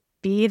 would I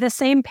be the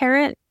same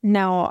parent?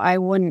 No, I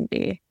wouldn't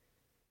be.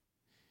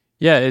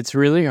 Yeah, it's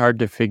really hard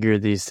to figure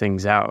these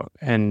things out.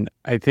 And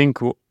I think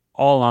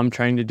all I'm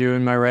trying to do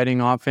in my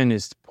writing often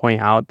is to point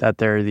out that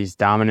there are these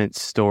dominant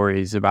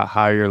stories about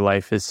how your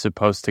life is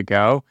supposed to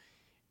go,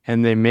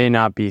 and they may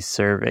not be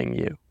serving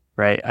you,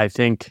 right? I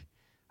think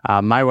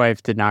my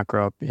wife did not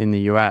grow up in the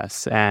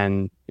U.S.,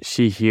 and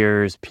she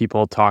hears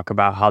people talk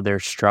about how they're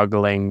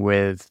struggling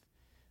with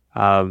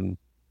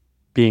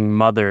being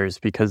mothers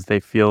because they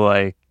feel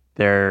like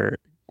their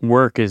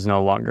work is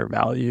no longer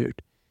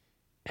valued.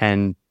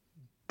 And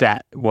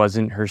that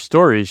wasn't her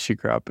story she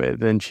grew up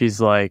with. And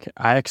she's like,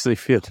 I actually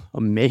feel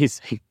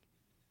amazing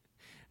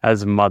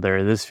as a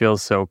mother. This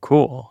feels so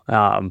cool.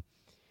 And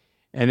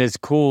it's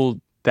cool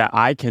that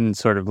I can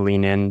sort of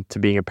lean into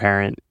being a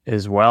parent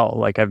as well.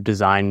 Like I've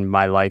designed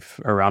my life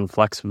around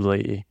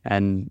flexibly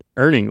and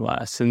earning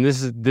less. And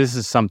this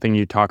is something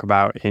you talk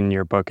about in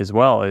your book as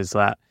well, is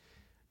that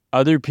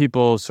other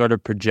people sort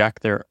of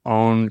project their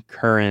own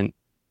current,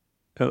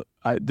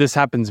 this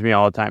happens to me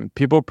all the time.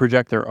 People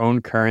project their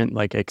own current,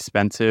 like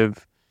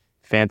expensive,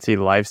 fancy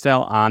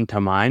lifestyle onto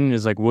mine. And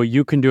it's like, well,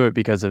 you can do it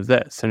because of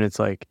this. And it's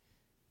like,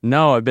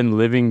 no, I've been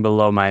living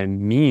below my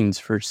means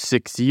for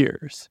 6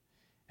 years.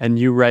 And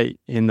you write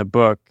in the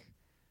book,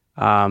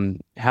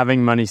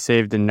 having money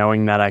saved and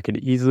knowing that I could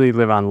easily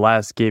live on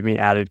less gave me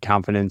added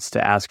confidence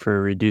to ask for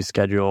a reduced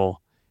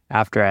schedule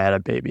after I had a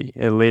baby.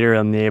 It later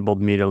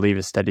enabled me to leave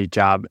a steady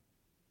job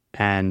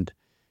and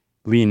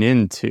lean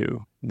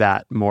into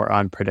that more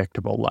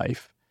unpredictable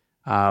life.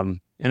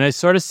 And I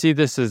sort of see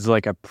this as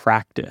like a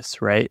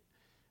practice, right?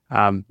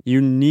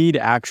 You need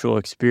actual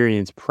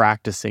experience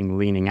practicing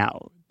leaning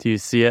out. Do you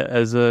see it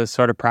as a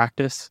sort of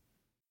practice?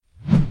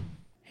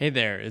 Hey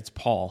there, it's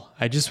Paul.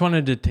 I just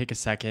wanted to take a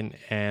second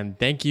and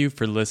thank you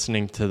for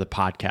listening to the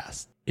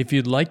podcast. If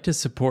you'd like to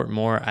support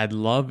more, I'd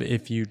love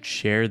if you'd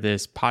share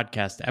this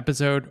podcast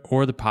episode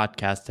or the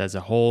podcast as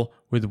a whole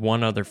with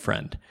one other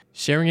friend.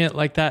 Sharing it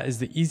like that is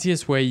the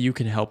easiest way you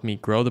can help me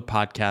grow the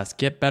podcast,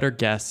 get better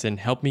guests, and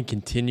help me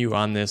continue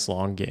on this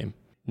long game.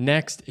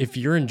 Next, if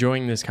you're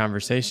enjoying this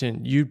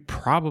conversation, you'd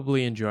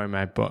probably enjoy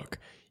my book.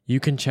 You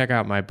can check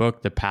out my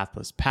book, The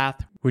Pathless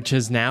Path, which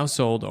has now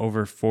sold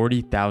over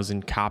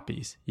 40,000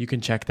 copies. You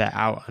can check that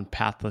out on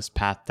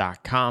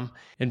pathlesspath.com.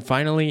 And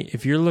finally,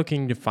 if you're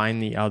looking to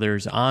find the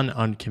others on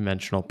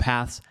unconventional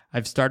paths,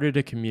 I've started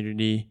a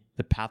community,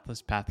 the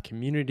Pathless Path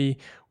community,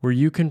 where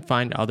you can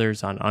find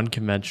others on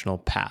unconventional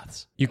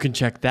paths. You can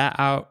check that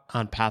out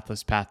on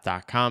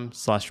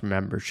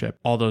pathlesspath.com/membership.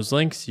 All those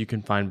links you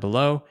can find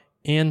below,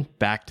 and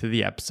back to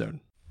the episode.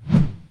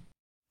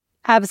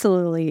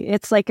 Absolutely.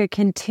 It's like a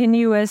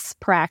continuous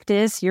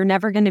practice. You're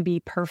never going to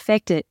be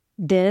perfect at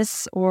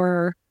this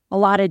or a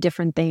lot of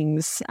different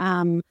things.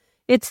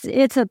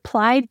 It's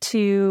applied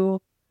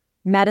to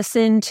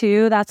medicine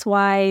too. That's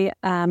why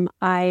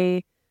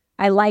I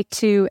like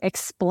to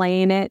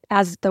explain it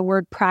as the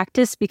word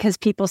practice, because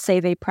people say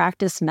they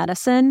practice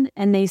medicine,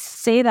 and they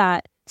say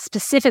that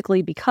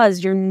specifically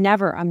because you're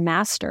never a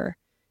master.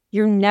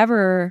 You're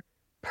never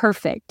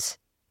perfect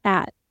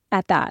at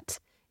that.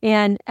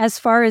 And as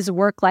far as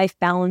work-life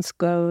balance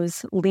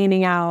goes,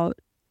 leaning out,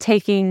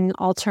 taking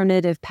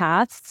alternative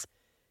paths,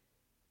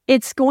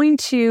 it's going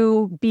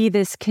to be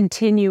this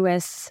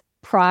continuous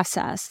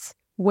process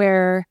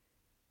where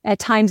at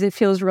times it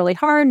feels really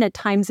hard and at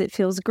times it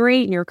feels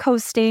great and you're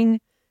coasting.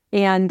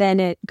 and then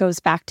it goes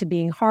back to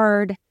being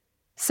hard.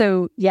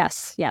 So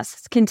yes,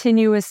 it's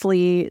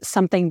continuously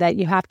something that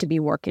you have to be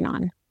working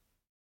on.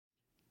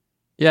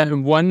 Yeah,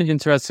 and one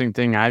interesting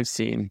thing I've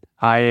seen,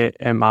 I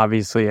am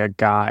obviously a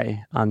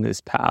guy on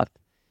this path.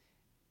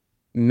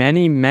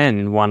 Many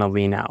men want to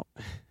lean out.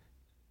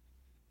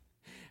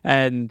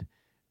 And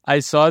I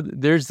saw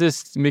there's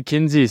this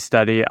McKinsey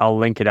study, I'll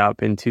link it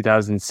up, in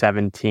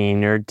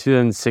 2017 or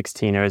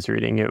 2016 I was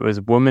reading. It was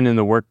Woman in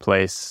the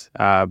Workplace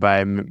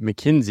by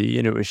McKinsey,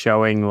 and it was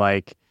showing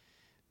like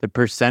the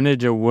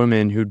percentage of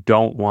women who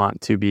don't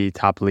want to be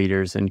top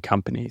leaders in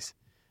companies.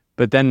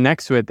 But then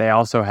next to it, they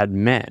also had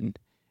men.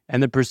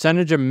 And the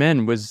percentage of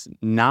men was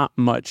not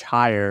much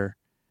higher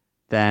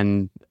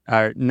than,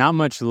 not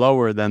much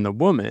lower than the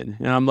woman.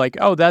 And I'm like,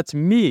 oh, that's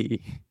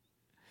me.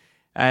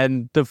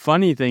 And the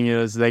funny thing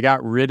is they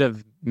got rid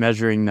of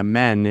measuring the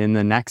men in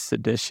the next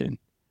edition,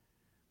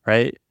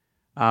 right?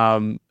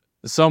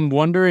 So I'm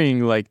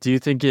wondering, like, do you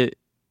think it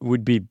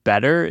would be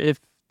better if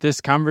this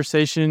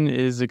conversation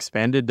is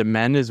expanded to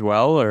men as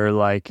well? Or,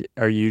 like,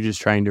 are you just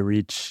trying to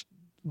reach,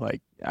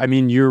 like, I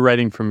mean, you're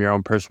writing from your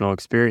own personal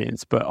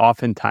experience, but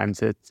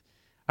oftentimes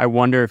I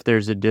wonder if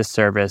there's a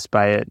disservice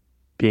by it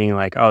being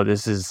like, oh,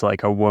 this is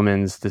like a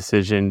woman's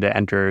decision to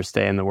enter or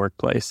stay in the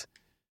workplace.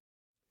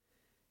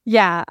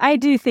 Yeah, I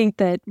do think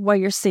that what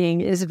you're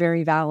seeing is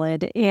very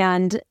valid.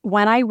 And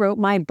when I wrote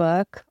my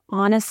book,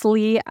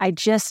 honestly, I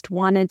just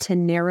wanted to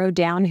narrow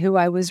down who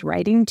I was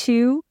writing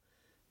to.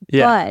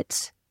 Yeah.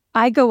 But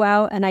I go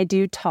out and I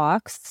do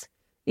talks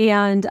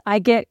and I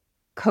get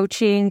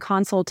coaching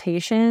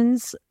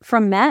consultations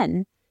from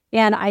men.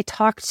 And I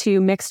talk to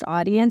mixed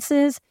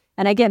audiences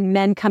and I get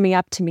men coming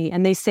up to me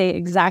and they say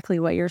exactly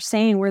what you're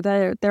saying, where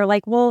they're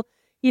like, well,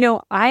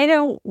 I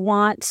don't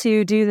want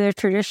to do the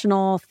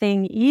traditional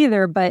thing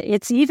either, but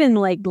it's even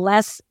like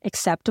less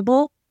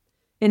acceptable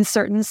in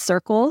certain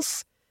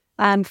circles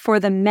for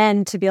the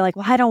men to be like,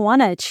 well, I don't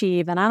want to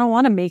achieve and I don't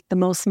want to make the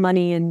most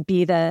money and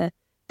be the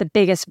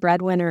biggest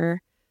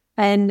breadwinner.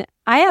 And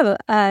I have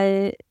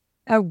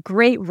a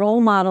great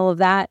role model of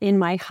that in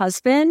my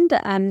husband.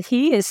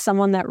 He is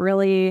someone that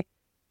really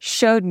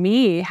showed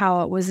me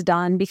how it was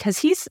done because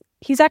he's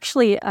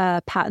actually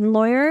a patent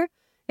lawyer.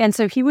 And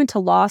so he went to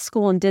law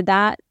school and did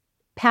that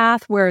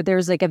path where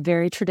there's like a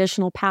very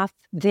traditional path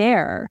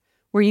there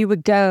where you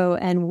would go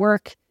and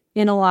work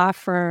in a law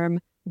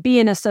firm, be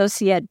an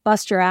associate,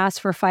 bust your ass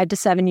for 5 to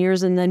 7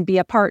 years and then be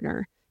a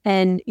partner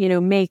and,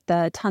 make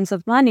the tons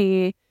of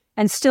money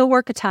and still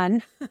work a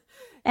ton.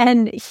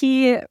 And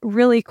he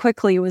really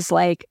quickly was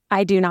like,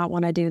 I do not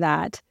want to do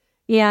that.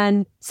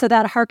 And so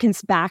that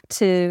harkens back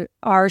to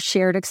our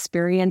shared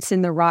experience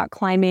in the rock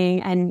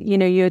climbing. And,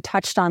 you had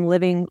touched on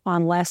living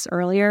on less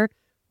earlier.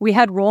 We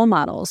had role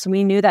models.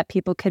 We knew that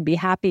people could be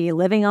happy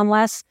living on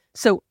less.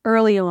 So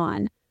early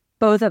on,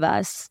 both of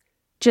us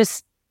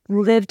just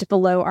lived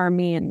below our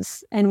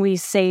means and we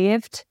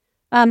saved,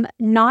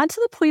 not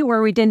to the point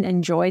where we didn't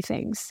enjoy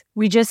things.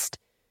 We just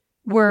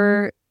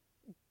were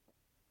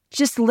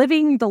just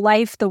living the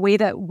life the way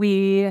that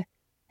we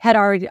had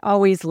already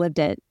always lived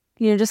it.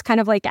 Just kind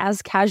of like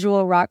as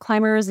casual rock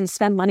climbers and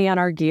spent money on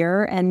our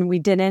gear. And we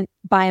didn't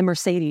buy a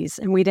Mercedes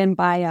and we didn't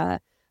buy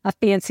a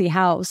fancy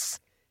house.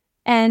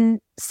 And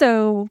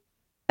so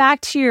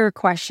back to your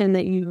question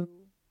that you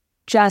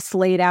just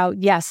laid out,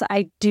 yes,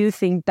 I do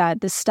think that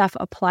this stuff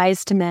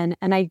applies to men.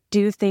 And I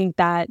do think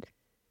that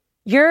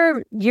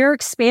you're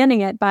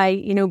expanding it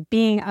by,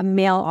 being a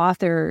male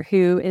author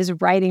who is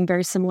writing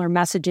very similar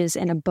messages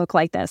in a book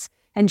like this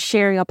and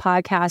sharing a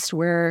podcast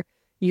where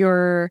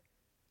you're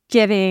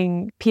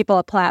giving people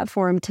a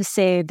platform to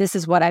say, this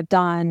is what I've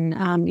done.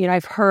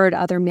 I've heard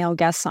other male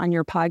guests on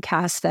your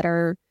podcast that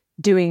are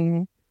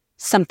doing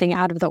something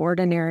out of the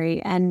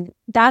ordinary. And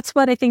that's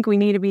what I think we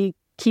need to be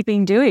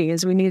keeping doing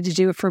is we need to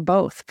do it for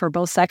both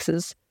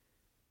sexes.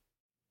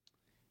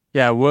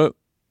 Yeah.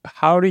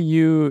 How do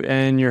you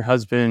and your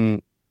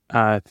husband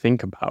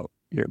think about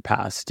your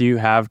past? Do you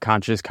have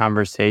conscious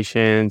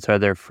conversations? Are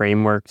there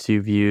frameworks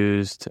you've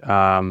used?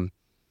 I'd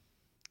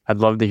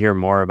love to hear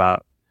more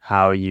about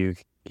how you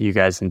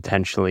guys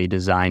intentionally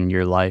design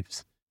your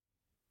lives.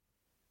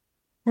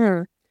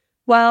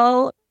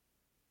 Well,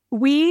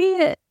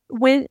 we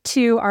went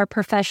to our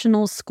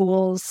professional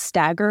schools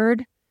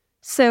staggered.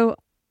 So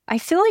I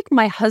feel like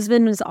my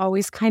husband was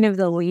always kind of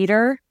the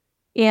leader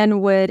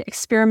and would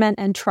experiment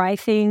and try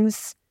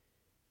things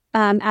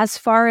as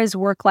far as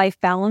work-life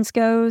balance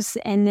goes.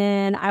 And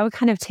then I would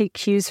kind of take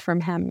cues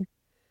from him.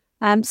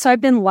 So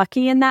I've been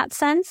lucky in that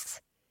sense.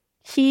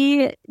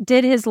 He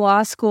did his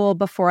law school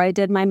before I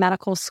did my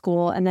medical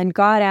school and then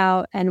got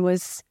out and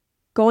was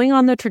going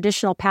on the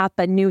traditional path,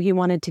 but knew he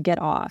wanted to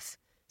get off.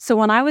 So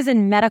when I was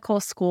in medical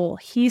school,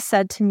 he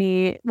said to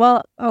me,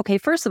 well, okay,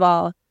 first of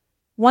all,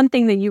 one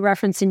thing that you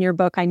reference in your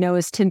book, I know,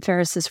 is Tim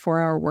Ferriss's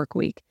 4-Hour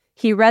Workweek.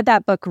 He read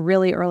that book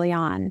really early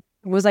on,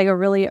 was like a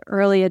really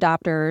early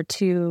adopter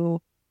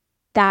to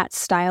that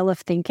style of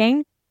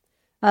thinking,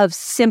 of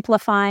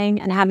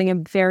simplifying and having a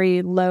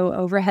very low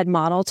overhead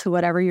model to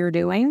whatever you're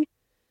doing.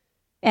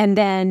 And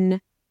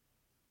then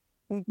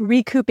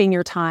recouping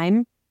your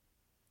time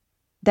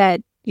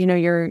that,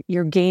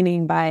 you're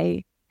gaining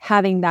by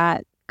having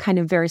that kind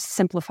of very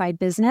simplified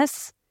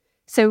business.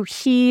 So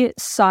he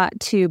sought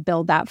to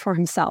build that for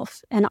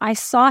himself. And I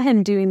saw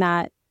him doing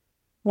that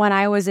when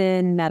I was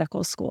in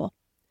medical school.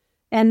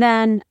 And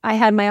then I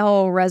had my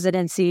whole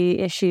residency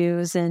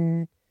issues,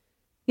 and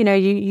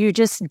you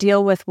just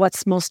deal with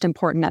what's most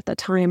important at the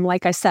time.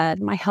 Like I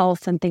said, my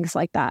health and things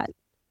like that.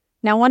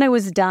 Now, when I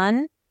was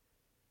done,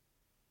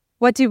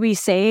 what do we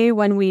say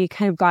when we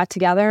kind of got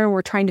together and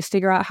we're trying to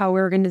figure out how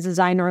we were going to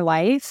design our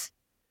life?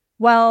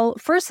 Well,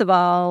 first of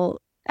all,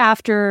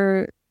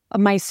 after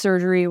my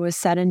surgery was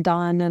said and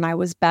done and I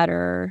was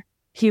better,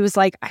 he was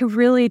like, I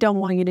really don't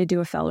want you to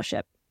do a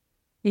fellowship.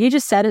 He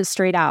just said it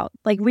straight out.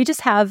 Like, we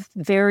just have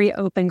very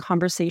open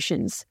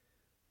conversations.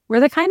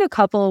 We're the kind of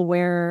couple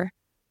where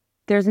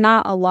there's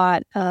not a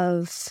lot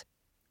of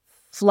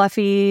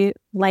fluffy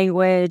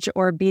language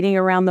or beating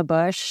around the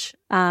bush.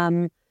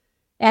 And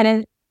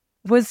it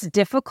was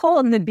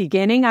difficult in the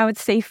beginning, I would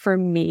say, for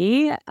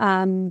me,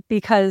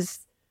 because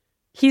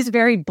he's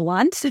very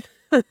blunt.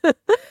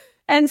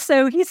 And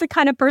so he's the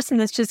kind of person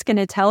that's just going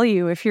to tell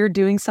you if you're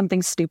doing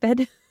something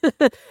stupid.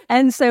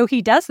 And so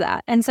he does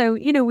that. And so,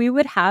 we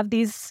would have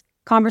these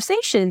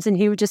conversations and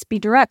he would just be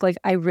direct, like,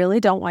 I really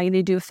don't want you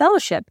to do a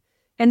fellowship.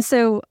 And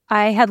so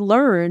I had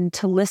learned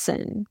to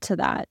listen to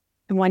that.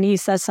 And when he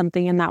says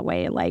something in that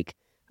way, like,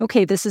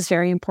 okay, this is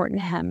very important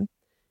to him.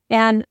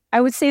 And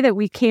I would say that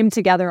we came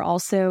together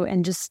also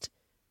and just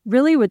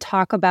really would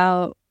talk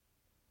about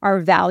our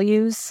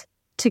values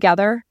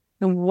together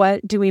and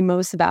what do we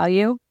most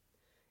value.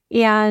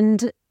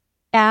 And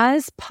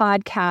as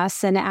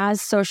podcasts and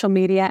as social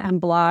media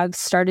and blogs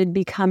started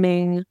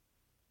becoming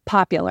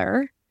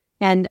popular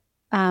and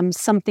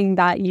something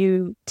that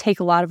you take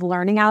a lot of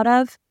learning out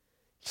of,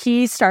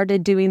 he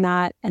started doing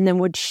that and then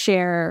would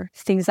share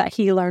things that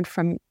he learned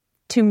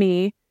to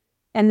me.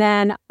 And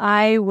then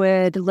I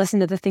would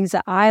listen to the things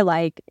that I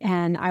like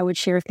and I would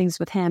share things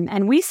with him.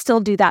 And we still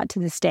do that to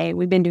this day.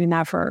 We've been doing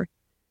that for,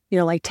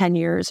 like 10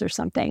 years or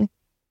something.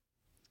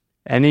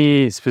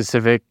 Any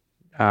specific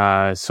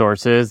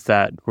sources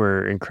that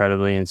were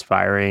incredibly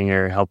inspiring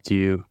or helped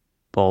you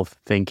both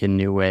think in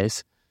new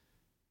ways?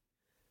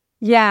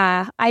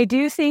 Yeah, I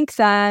do think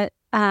that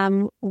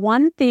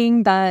one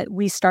thing that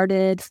we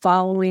started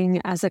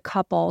following as a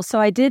couple, so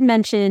I did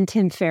mention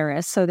Tim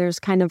Ferriss, so there's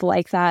kind of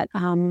like that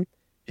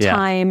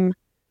time,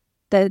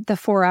 the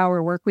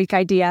 4-hour work week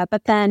idea.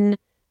 But then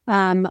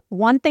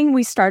one thing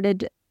we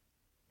started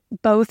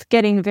both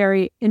getting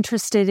very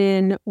interested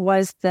in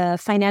was the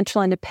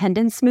financial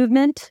independence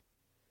movement.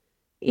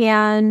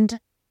 And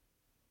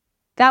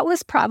that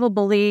was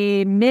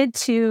probably mid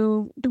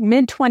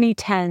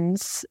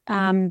 2010s.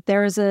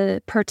 There was a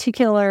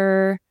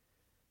particular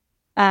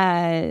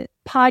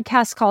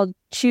podcast called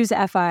Choose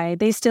FI.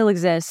 They still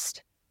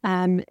exist.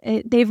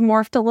 They've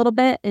morphed a little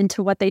bit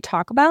into what they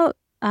talk about.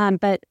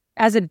 But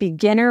as a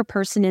beginner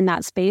person in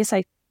that space,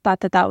 I thought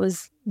that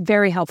was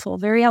very helpful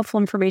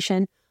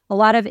information, a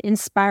lot of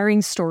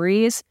inspiring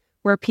stories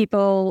where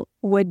people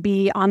would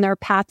be on their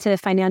path to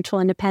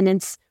financial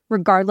independence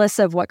regardless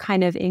of what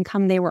kind of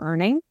income they were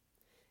earning.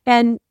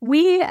 And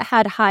we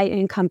had high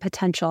income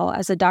potential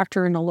as a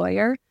doctor and a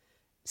lawyer.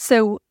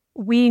 So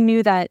we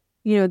knew that,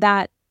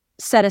 that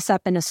set us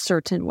up in a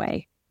certain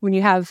way. When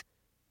you have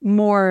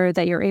more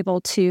that you're able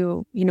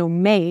to,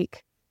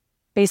 make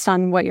based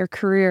on what your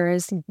career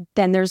is,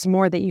 then there's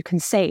more that you can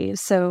save.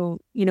 So,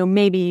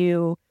 maybe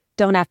you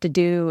don't have to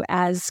do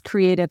as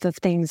creative of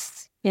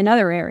things in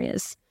other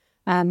areas,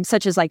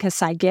 such as like a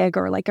side gig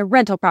or like a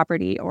rental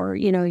property or,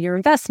 your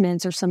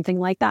investments or something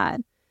like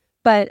that.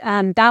 But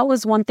that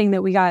was one thing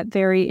that we got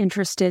very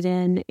interested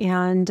in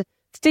and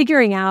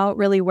figuring out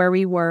really where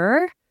we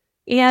were.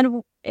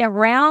 And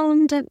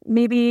around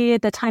maybe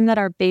the time that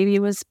our baby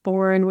was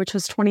born, which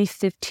was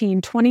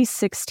 2015,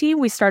 2016,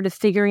 we started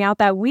figuring out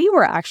that we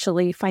were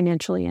actually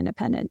financially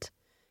independent.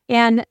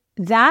 And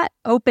that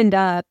opened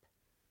up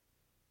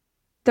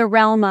the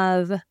realm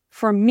of,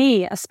 for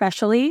me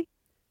especially,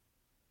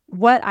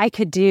 what I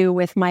could do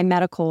with my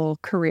medical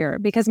career.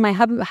 Because my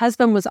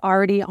husband was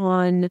already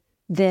on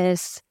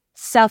this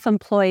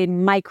self-employed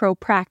micro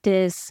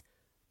practice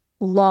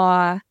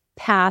law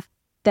path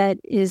that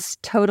is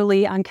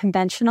totally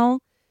unconventional.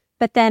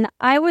 But then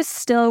I was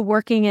still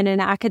working in an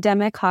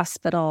academic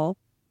hospital.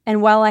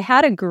 And while I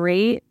had a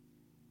great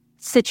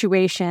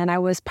situation, I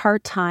was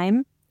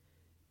part-time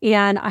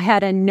and I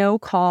had a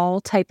no-call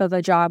type of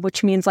a job,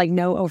 which means like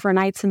no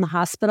overnights in the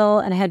hospital.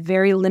 And I had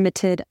very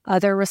limited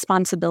other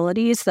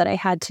responsibilities that I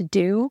had to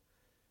do,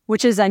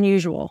 which is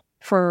unusual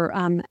for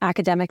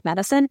academic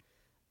medicine.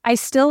 I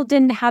still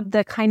didn't have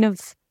the kind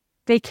of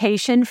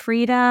vacation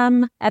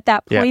freedom at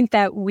that point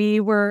that we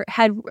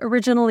had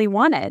originally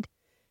wanted.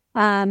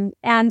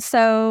 And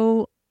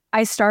so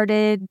I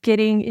started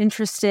getting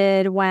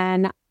interested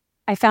when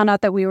I found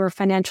out that we were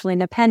financially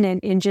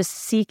independent in just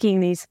seeking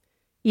these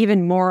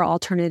even more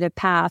alternative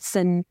paths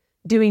and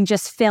doing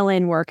just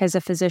fill-in work as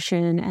a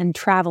physician and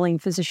traveling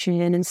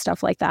physician and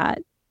stuff like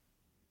that.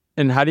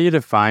 And how do you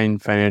define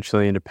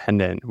financially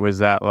independent? Was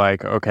that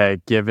like,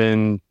 okay,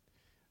 given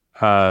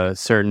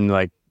certain,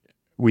 like,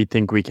 we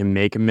think we can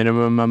make a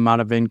minimum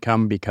amount of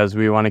income because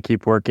we want to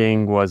keep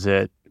working? Was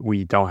it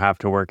we don't have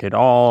to work at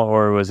all?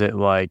 Or was it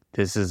like,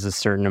 this is a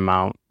certain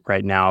amount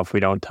right now, if we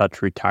don't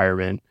touch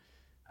retirement,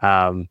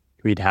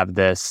 we'd have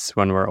this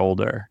when we're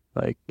older?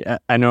 Like,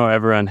 I know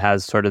everyone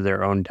has sort of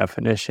their own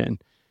definition.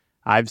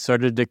 I've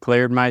sort of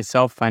declared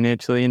myself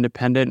financially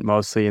independent,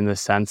 mostly in the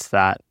sense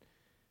that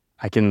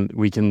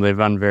we can live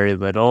on very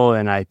little,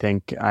 and I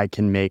think I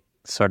can make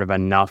sort of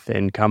enough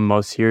income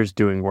most years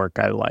doing work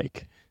I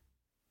like.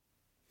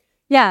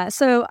 Yeah,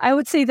 so I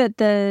would say that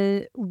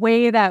the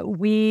way that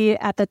we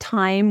at the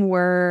time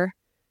were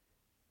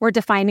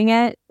defining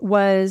it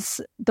was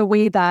the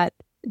way that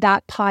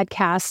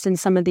podcast and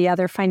some of the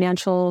other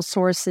financial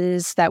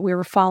sources that we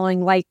were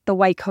following, like the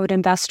White Coat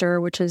Investor,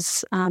 which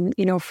is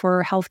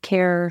for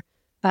healthcare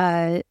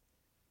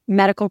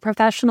medical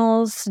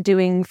professionals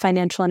doing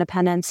financial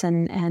independence,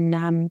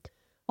 and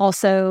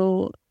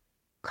also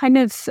kind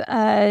of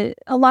a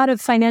lot of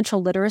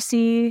financial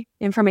literacy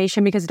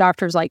information, because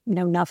doctors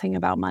know nothing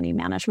about money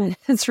management.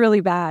 It's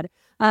really bad.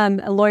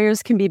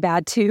 Lawyers can be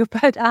bad too,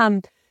 but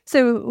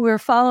so we're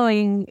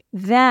following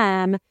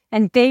them,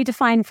 and they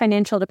define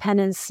financial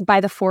dependence by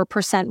the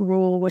 4%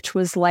 rule, which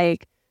was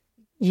like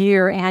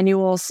your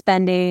annual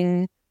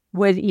spending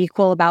would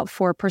equal about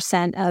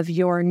 4% of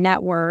your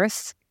net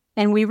worth.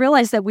 And we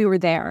realized that we were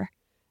there.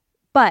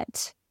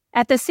 But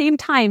at the same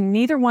time,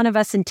 neither one of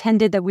us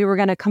intended that we were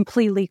going to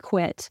completely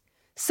quit.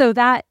 So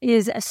that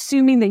is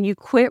assuming that you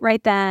quit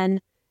right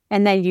then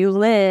and that you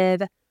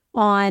live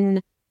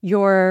on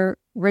your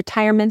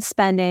retirement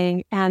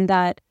spending, and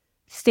that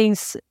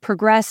things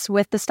progress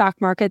with the stock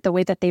market the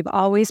way that they've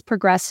always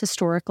progressed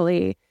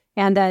historically,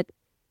 and that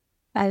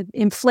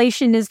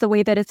inflation is the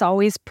way that it's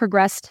always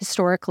progressed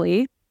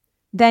historically.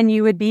 Then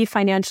you would be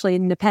financially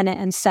independent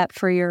and set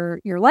for your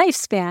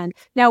lifespan.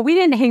 Now, we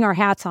didn't hang our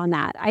hats on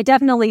that. I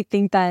definitely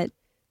think that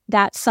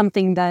that's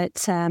something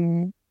that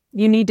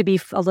you need to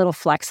be a little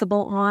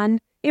flexible on.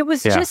 It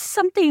was just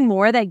something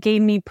more that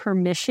gave me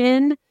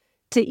permission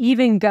to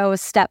even go a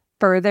step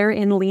further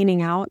in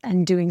leaning out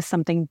and doing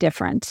something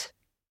different.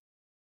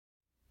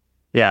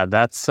 Yeah,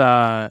 that's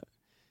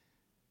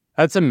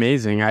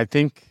amazing. I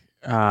think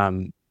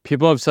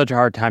people have such a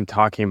hard time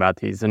talking about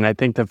these, and I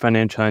think the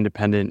financial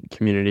independent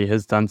community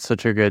has done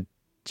such a good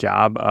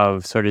job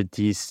of sort of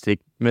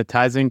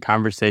destigmatizing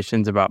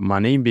conversations about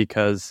money,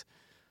 because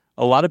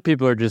a lot of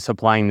people are just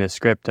applying this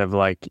script of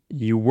like,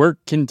 you work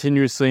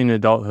continuously in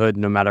adulthood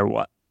no matter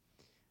what.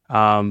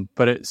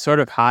 But it sort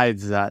of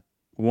hides that,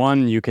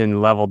 one, you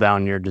can level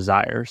down your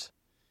desires.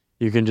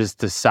 You can just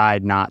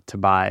decide not to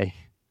buy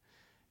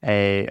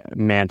a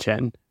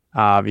mansion.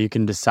 You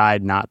can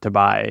decide not to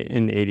buy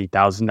an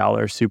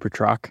 $80,000 super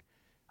truck.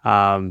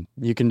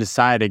 You can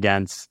decide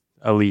against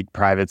elite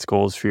private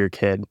schools for your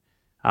kid,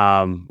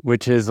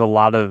 which is a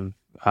lot of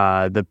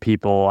the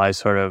people I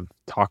sort of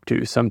talk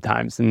to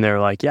sometimes. And they're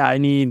like, yeah, I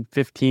need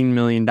 $15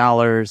 million.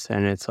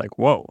 And it's like,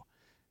 whoa,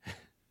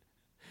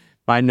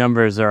 my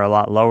numbers are a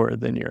lot lower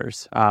than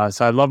yours.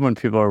 So I love when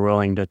people are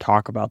willing to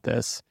talk about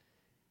this.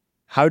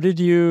 How did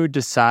you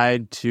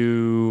decide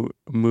to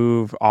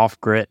move off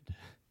grid?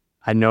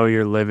 I know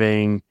you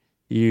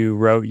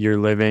wrote you're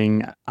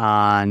living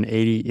on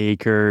 80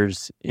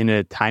 acres in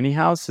a tiny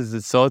house. Is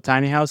it still a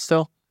tiny house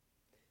still?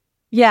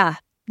 Yeah.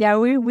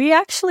 We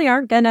actually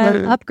aren't going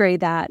to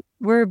upgrade that.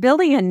 We're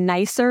building a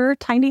nicer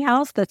tiny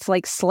house that's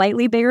like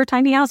slightly bigger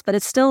tiny house, but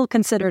it's still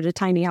considered a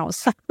tiny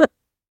house.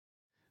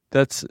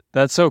 That's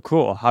so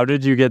cool. How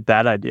did you get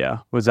that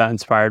idea? Was that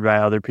inspired by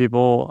other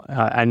people?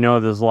 I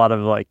know there's a lot of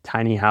like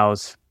tiny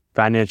house,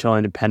 financial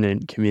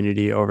independent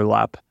community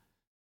overlap.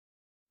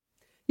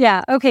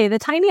 Yeah. Okay. The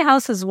tiny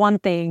house is one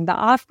thing. The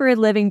off-grid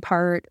living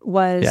part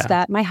was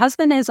that my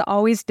husband has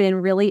always been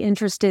really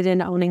interested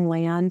in owning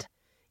land.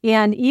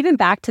 And even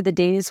back to the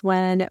days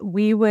when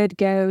we would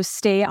go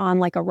stay on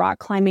like a rock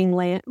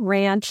climbing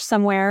ranch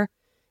somewhere,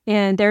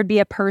 and there'd be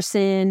a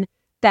person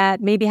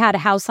that maybe had a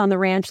house on the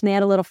ranch and they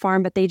had a little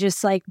farm, but they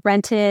just like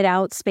rented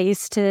out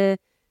space to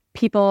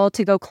people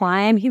to go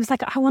climb. He was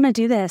like, I want to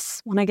do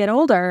this when I get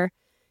older.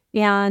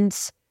 And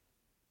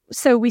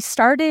so we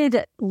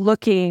started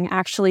looking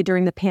actually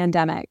during the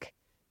pandemic,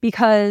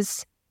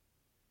 because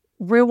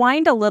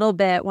rewind a little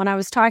bit, when I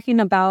was talking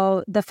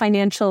about the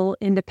financial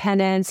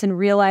independence and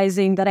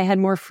realizing that I had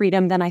more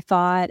freedom than I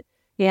thought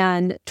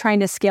and trying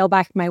to scale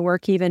back my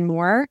work even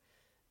more,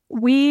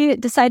 we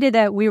decided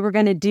that we were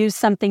going to do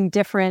something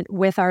different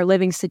with our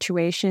living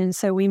situation.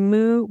 So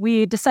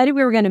we decided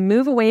we were going to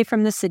move away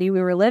from the city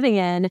we were living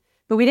in,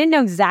 but we didn't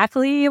know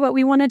exactly what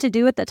we wanted to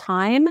do at the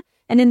time.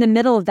 And in the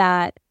middle of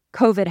that,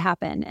 COVID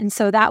happened. And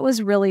so that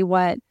was really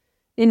what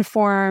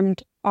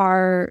informed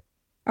our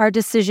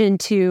decision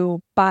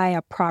to buy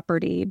a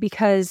property,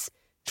 because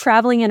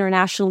traveling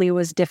internationally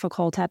was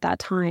difficult at that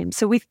time.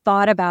 So we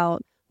thought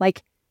about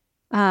like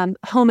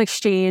home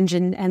exchange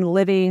and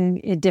living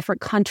in different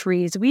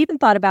countries. We even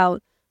thought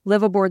about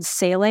live aboard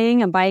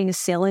sailing and buying a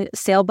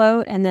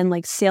sailboat and then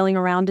like sailing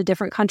around to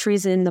different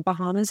countries in the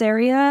Bahamas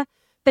area.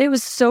 But it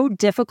was so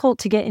difficult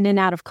to get in and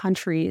out of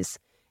countries.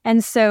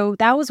 And so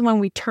that was when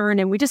we turned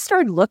and we just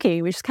started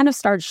looking. We just kind of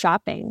started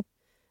shopping.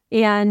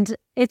 And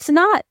it's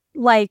not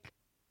like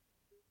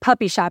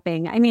puppy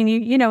shopping. I mean,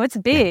 you know, it's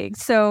big.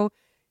 So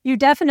you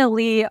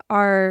definitely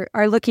are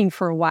looking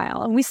for a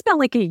while. And we spent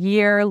like a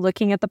year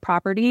looking at the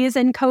properties,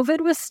 and COVID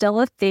was still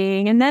a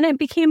thing. And then it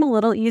became a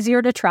little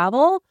easier to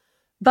travel.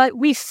 But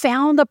we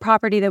found the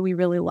property that we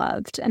really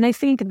loved. And I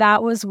think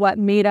that was what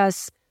made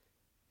us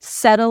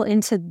settle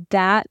into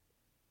that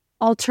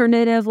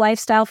alternative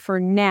lifestyle for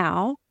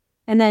now,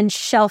 and then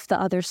shelf the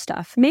other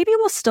stuff. Maybe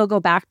we'll still go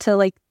back to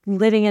like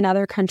living in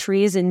other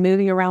countries and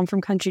moving around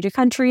from country to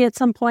country at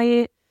some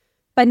point,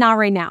 but not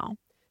right now.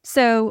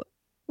 So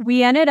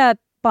we ended up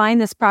buying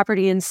this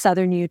property in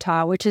southern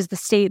Utah, which is the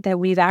state that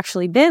we've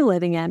actually been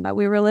living in, but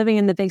we were living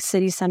in the big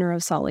city center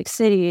of Salt Lake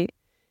City.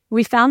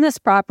 We found this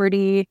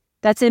property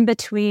that's in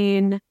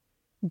between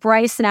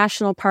Bryce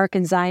National Park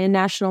and Zion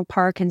National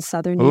Park in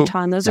southern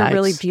Utah, and those are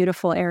really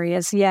beautiful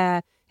areas.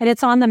 Yeah. And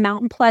it's on the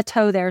mountain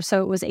plateau there.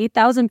 So it was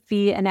 8,000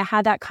 feet, and it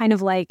had that kind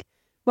of like,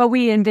 what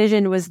we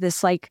envisioned was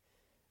this like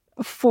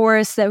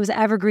forest that was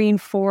evergreen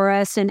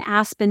forest and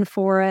aspen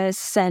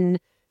forests and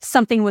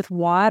something with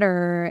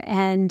water.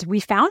 And we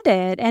found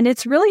it. And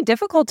it's really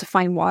difficult to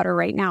find water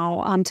right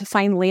now, to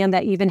find land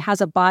that even has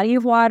a body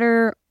of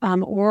water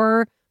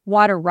or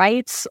water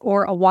rights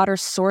or a water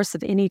source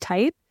of any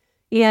type.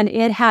 And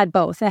it had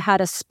both. It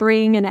had a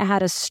spring and it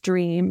had a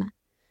stream.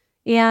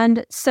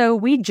 And so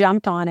we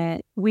jumped on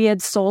it. We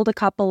had sold a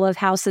couple of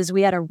houses.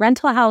 We had a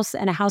rental house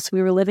and a house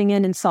we were living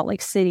in Salt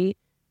Lake City.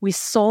 We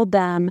sold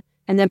them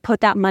and then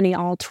put that money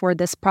all toward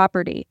this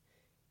property.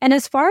 And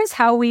as far as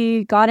how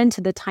we got into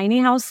the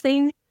tiny house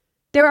thing,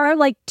 there are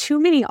like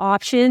too many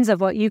options of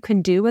what you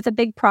can do with a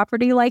big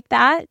property like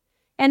that.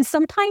 And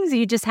sometimes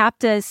you just have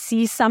to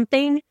see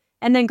something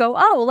and then go,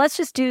 oh, let's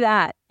just do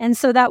that. And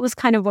so that was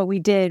kind of what we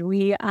did.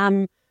 We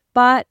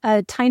bought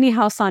a tiny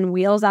house on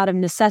wheels out of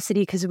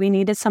necessity because we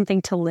needed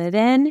something to live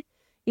in.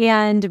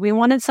 And we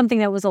wanted something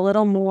that was a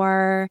little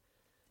more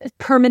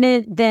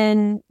permanent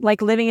than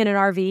like living in an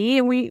RV.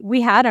 And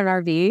we had an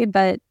RV,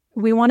 but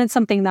we wanted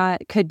something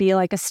that could be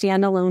like a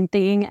standalone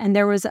thing. And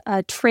there was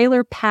a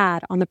trailer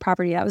pad on the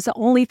property. That was the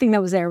only thing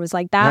that was there, was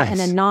like that. Nice.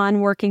 And a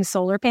non-working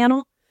solar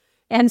panel.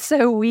 And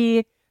so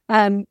we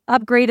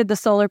upgraded the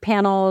solar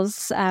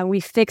panels. We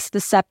fixed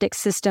the septic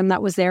system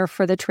that was there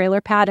for the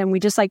trailer pad. And we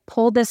just like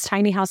pulled this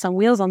tiny house on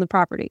wheels on the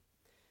property.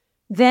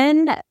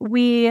 Then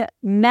we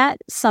met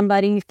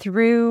somebody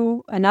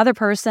through another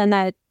person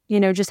that, you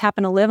know, just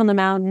happened to live on the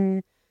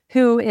mountain,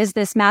 who is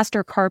this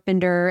master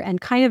carpenter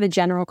and kind of a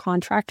general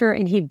contractor.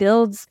 And he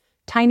builds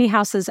tiny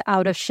houses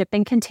out of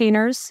shipping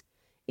containers.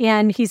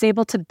 And he's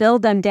able to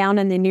build them down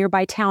in the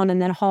nearby town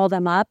and then haul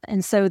them up.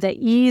 And so the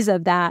ease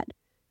of that,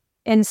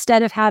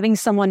 instead of having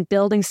someone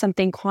building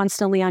something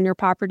constantly on your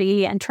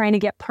property and trying to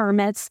get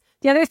permits.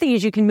 The other thing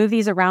is you can move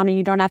these around and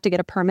you don't have to get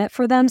a permit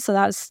for them. So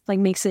that's like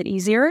makes it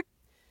easier.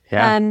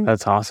 Yeah,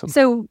 that's awesome.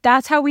 So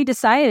that's how we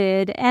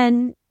decided.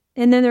 And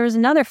then there's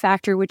another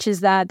factor, which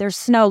is that there's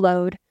snow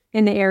load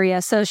in the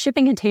area. So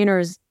shipping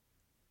containers,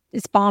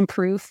 it's bomb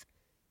proof.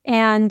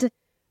 And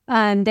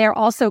they're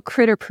also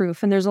critter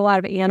proof. And there's a lot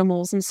of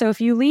animals. And so if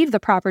you leave the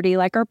property,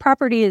 like our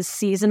property is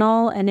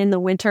seasonal, and in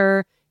the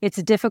winter, it's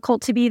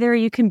difficult to be there.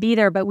 You can be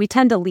there, but we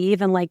tend to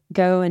leave and like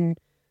go and,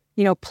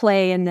 you know,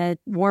 play in the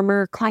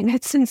warmer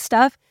climates and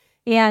stuff.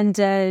 And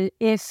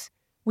if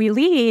we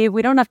leave,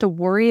 we don't have to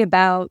worry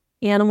about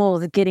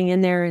animals getting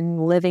in there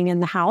and living in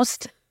the house.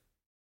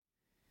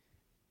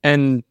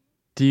 And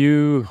do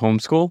you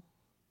homeschool?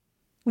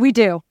 We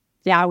do.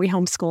 Yeah, we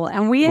homeschool.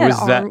 And we had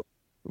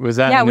was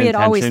that yeah, an we had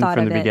always intention thought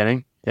from of the it.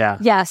 beginning? Yeah.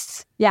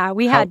 Yes. Yeah,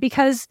 we had,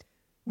 because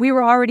we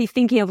were already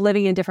thinking of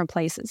living in different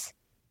places.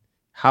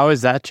 How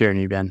has that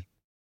journey been?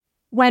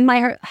 When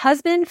my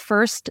husband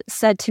first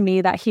said to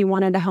me that he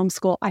wanted to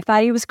homeschool, I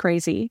thought he was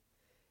crazy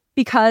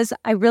because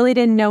I really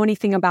didn't know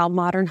anything about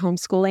modern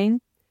homeschooling.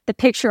 The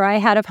picture I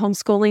had of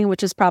homeschooling,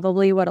 which is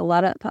probably what a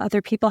lot of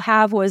other people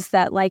have, was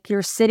that like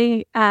you're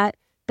sitting at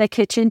the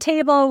kitchen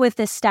table with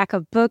this stack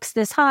of books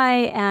this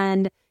high,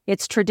 and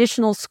it's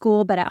traditional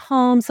school, but at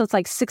home. So it's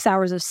like 6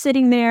 hours of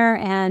sitting there,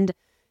 and,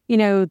 you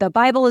know, the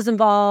Bible is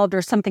involved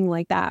or something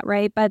like that,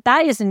 right? But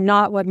that is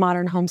not what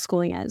modern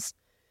homeschooling is.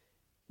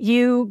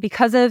 You,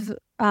 because of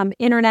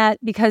internet,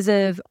 because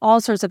of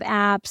all sorts of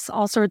apps,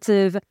 all sorts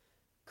of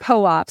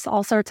co-ops,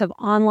 all sorts of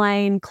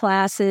online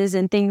classes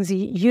and things,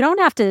 you don't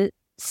have to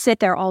sit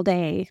there all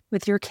day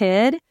with your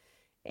kid.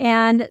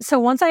 And so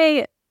once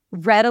I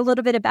read a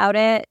little bit about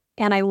it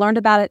and I learned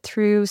about it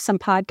through some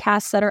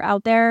podcasts that are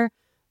out there,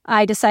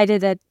 I decided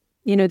that,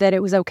 you know, that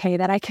it was okay,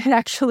 that I could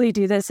actually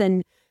do this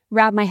and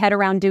wrap my head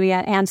around doing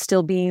it and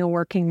still being a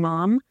working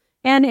mom.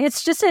 And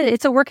it's just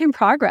it's a work in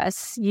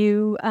progress.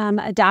 You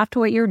adapt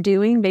what you're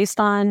doing based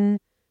on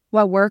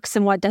what works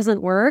and what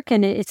doesn't work.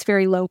 And it's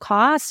very low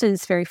cost and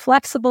it's very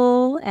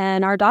flexible.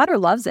 And our daughter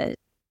loves it.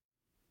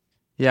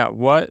 Yeah.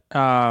 What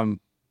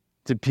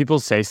did people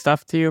say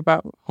stuff to you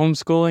about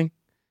homeschooling?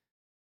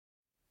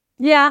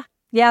 Yeah,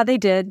 they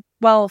did.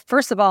 Well,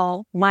 first of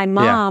all, my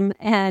mom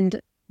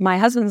and my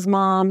husband's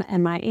mom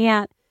and my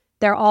aunt,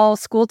 they're all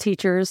school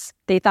teachers.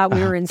 They thought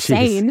we were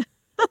insane.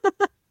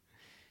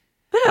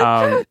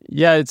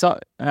 Yeah, it's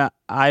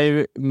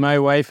my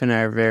wife and I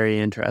are very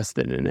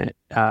interested in it.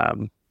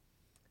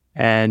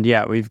 And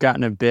yeah, we've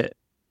gotten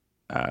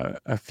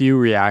a few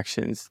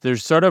reactions.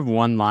 There's sort of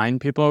one line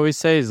people always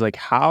say is like,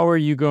 how are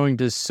you going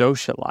to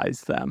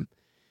socialize them?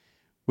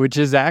 Which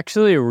is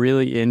actually a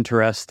really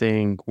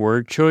interesting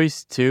word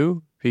choice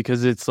too,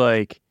 because it's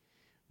like,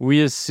 we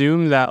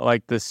assume that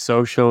like the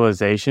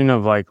socialization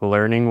of like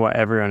learning what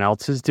everyone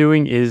else is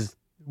doing is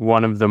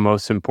one of the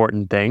most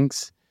important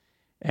things.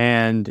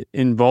 And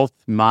in both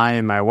my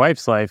and my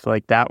wife's life,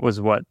 like that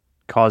was what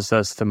caused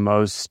us the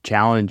most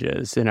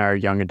challenges in our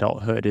young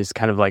adulthood, is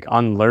kind of like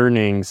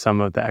unlearning some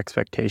of the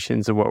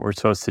expectations of what we're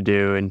supposed to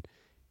do and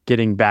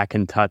getting back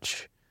in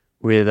touch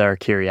with our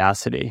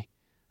curiosity.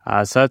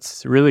 So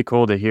that's really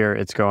cool to hear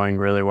it's going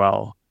really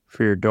well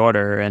for your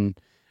daughter. And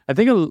I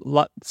think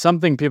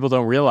something people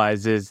don't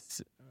realize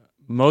is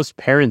most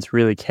parents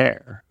really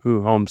care who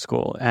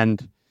homeschool.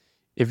 And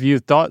if you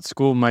thought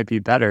school might be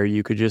better,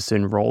 you could just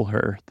enroll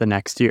her the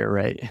next year,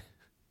 right?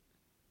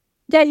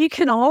 Yeah, you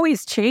can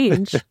always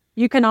change.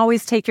 You can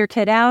always take your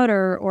kid out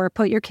or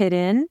put your kid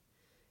in.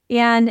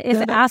 And if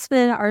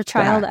Aspen, our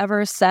child,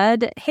 ever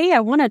said, hey, I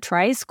want to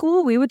try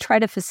school, we would try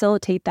to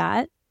facilitate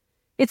that.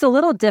 It's a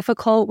little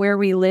difficult where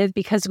we live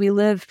because we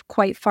live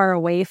quite far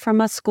away from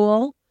a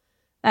school.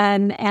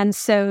 And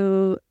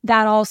so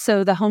that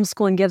also, the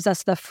homeschooling gives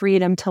us the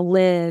freedom to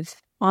live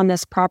on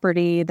this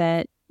property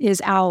that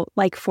is out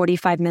like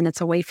 45 minutes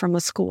away from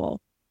a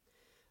school.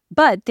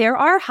 But there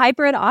are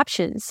hybrid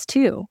options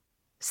too.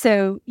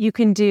 So you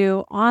can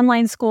do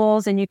online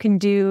schools and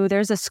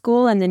there's a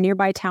school in the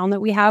nearby town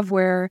that we have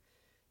where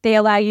they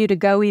allow you to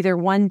go either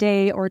 1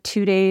 day or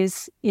 2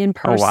 days in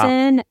person.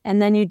 Oh, wow.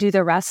 And then you do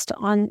the rest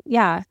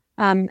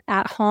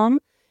at home.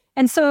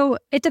 And so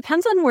it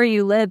depends on where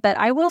you live. But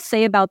I will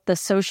say about the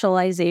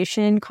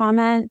socialization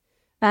comment,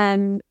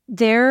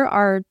 there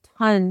are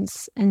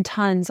tons and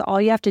tons.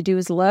 All you have to do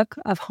is look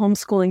of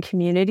homeschooling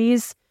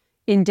communities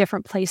in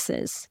different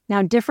places.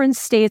 Now, different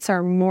states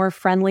are more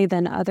friendly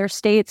than other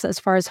states as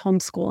far as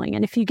homeschooling.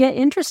 And if you get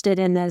interested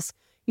in this,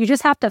 you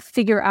just have to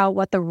figure out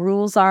what the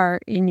rules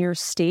are in your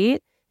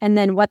state and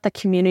then what the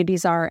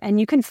communities are. And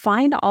you can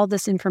find all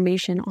this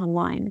information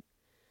online.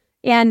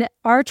 And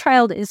our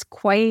child is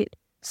quite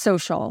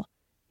social.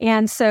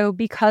 And so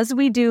because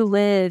we do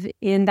live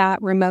in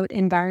that remote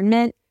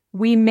environment,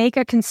 we make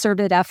a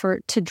concerted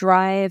effort to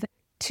drive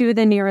to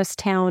the nearest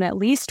town at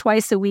least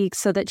twice a week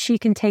so that she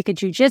can take a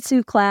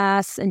jiu-jitsu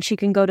class and she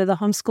can go to the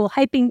homeschool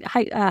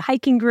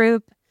hiking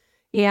group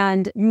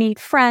and meet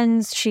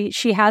friends.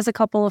 She has a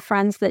couple of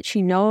friends that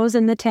she knows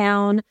in the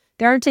town.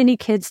 There aren't any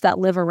kids that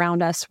live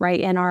around us, right,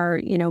 in our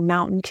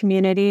mountain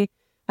community.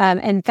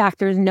 In fact,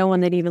 there's no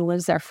one that even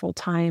lives there full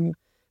time.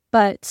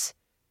 But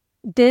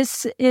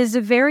this is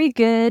a very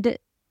good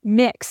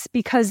mix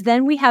because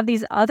then we have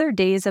these other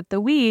days of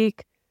the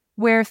week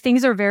where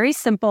things are very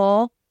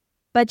simple,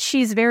 but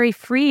she's very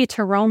free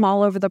to roam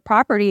all over the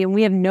property, and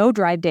we have no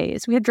drive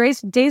days. We have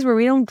days where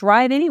we don't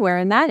drive anywhere,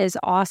 and that is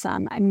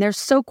awesome. I mean, they're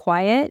so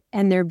quiet,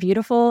 and they're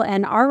beautiful,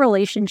 and our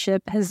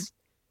relationship has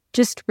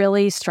just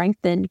really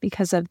strengthened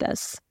because of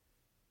this.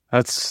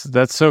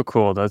 That's so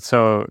cool. That's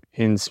so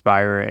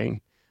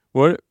inspiring.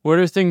 What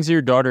are things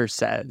your daughter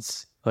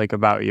says, like,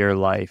 about your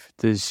life?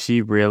 Does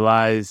she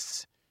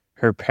realize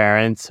her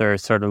parents are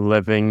sort of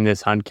living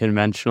this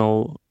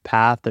unconventional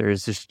path, or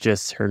is this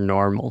just her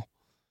normal?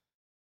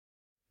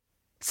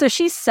 So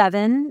she's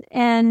 7,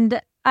 and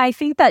I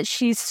think that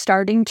she's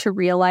starting to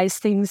realize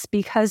things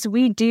because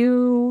we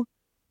do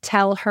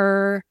tell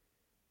her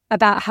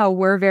about how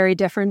we're very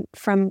different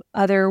from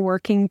other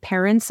working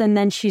parents, and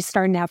then she's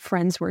starting to have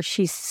friends where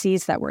she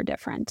sees that we're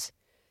different.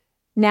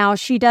 Now,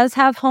 she does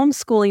have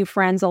homeschooling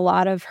friends. A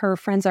lot of her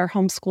friends are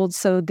homeschooled,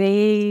 so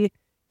they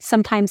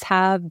sometimes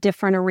have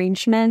different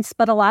arrangements,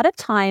 but a lot of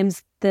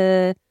times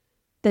the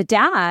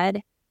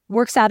dad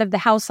works out of the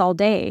house all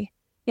day.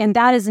 And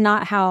that is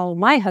not how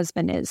my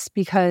husband is,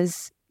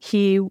 because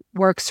he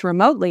works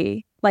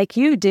remotely like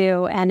you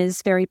do and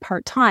is very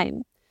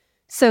part-time.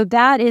 So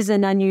that is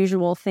an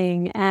unusual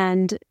thing.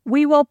 And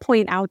we will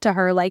point out to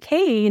her like,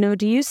 hey,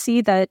 do you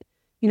see that,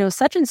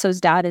 such and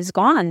so's dad is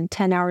gone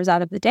 10 hours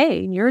out of the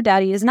day and your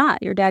daddy is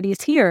not. Your daddy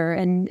is here.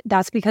 And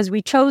that's because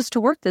we chose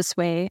to work this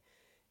way.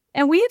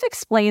 And we have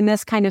explained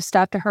this kind of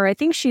stuff to her. I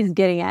think she's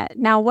getting it.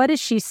 Now, what does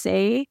she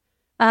say?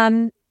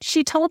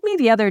 She told me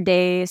the other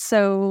day,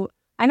 so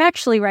I'm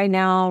actually right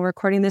now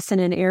recording this in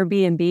an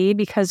Airbnb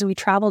because we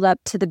traveled up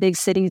to the big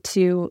city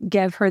to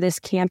give her this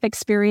camp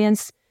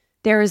experience.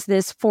 There is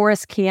this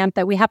forest camp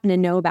that we happen to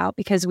know about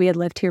because we had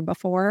lived here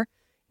before.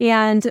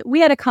 And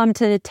we had to come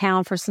to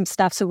town for some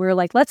stuff. So we were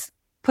like, let's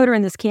put her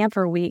in this camp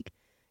for a week.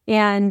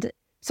 And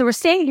so we're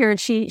staying here. And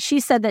she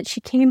said that she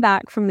came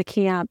back from the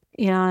camp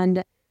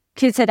and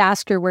kids had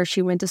asked her where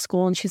she went to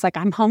school, and she's like,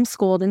 I'm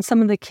homeschooled. And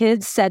some of the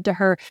kids said to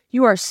her,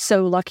 you are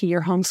so lucky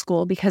you're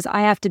homeschooled, because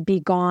I have to be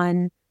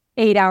gone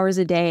 8 hours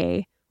a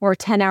day or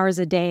 10 hours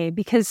a day.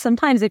 Because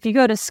sometimes if you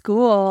go to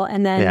school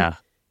and then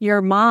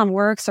your mom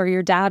works or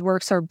your dad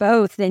works or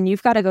both, then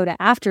you've got to go to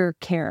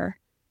aftercare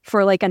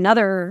for like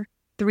another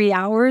 3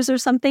 hours or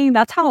something.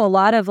 That's how a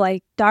lot of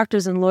like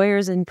doctors and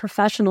lawyers and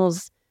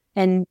professionals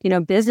and,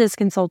 business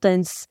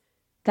consultants,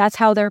 that's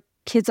how their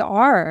kids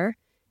are.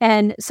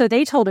 And so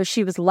they told her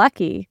she was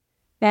lucky.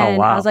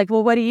 And I was like,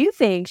 well, what do you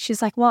think? She's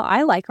like, well,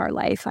 I like our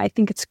life. I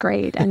think it's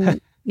great.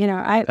 And,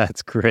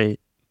 That's great.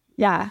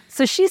 Yeah.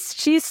 So she's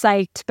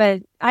psyched.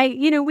 But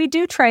we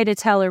do try to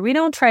tell her, we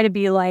don't try to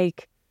be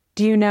like,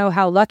 do you know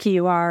how lucky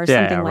you are or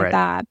something like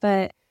that.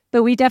 But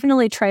we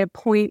definitely try to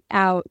point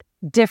out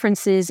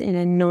differences in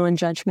a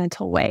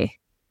non-judgmental way.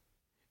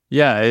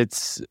 Yeah,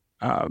 it's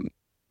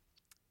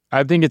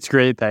I think it's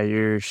great that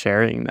you're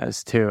sharing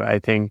this too. I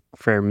think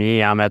for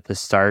me, I'm at the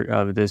start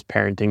of this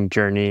parenting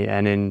journey,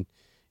 and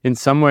in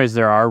some ways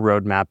there are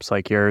roadmaps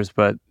like yours,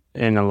 but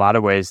in a lot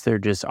of ways there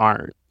just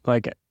aren't.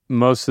 Like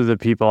most of the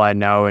people I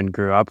know and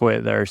grew up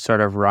with are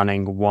sort of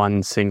running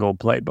one single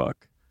playbook.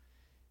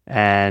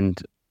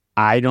 And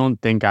I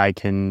don't think I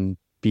can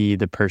be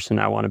the person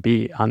I want to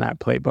be on that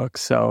playbook.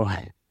 So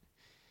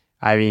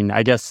I mean,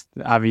 I guess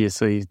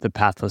obviously the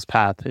pathless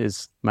path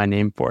is my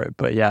name for it.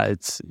 But yeah,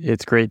 it's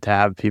great to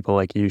have people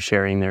like you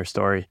sharing their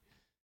story.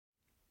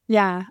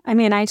 Yeah, I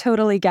mean, I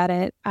totally get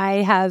it. I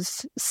have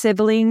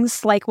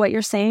siblings like what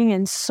you're saying,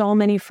 and so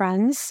many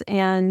friends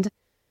and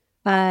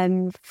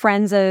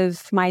friends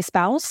of my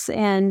spouse.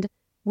 And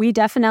we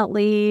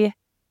definitely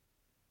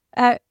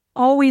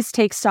always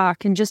take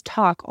stock and just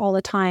talk all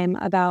the time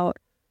about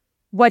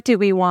what do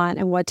we want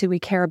and what do we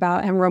care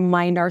about, and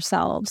remind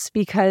ourselves,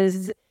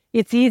 because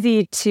it's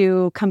easy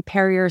to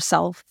compare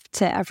yourself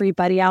to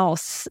everybody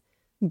else,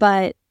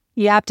 but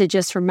you have to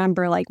just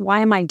remember, like, why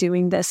am I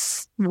doing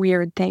this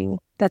weird thing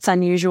that's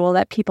unusual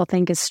that people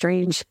think is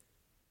strange?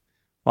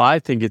 Well, I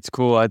think it's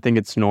cool. I think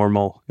it's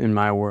normal in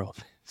my world.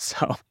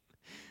 So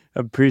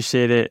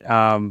appreciate it.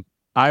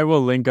 I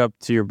will link up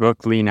to your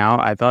book, Lean Out.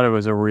 I thought it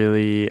was a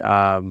really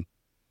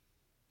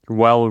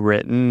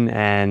well-written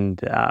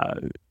and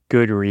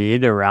good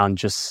read around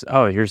just,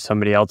 here's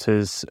somebody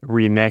else's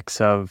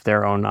remix of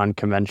their own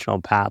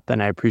unconventional path,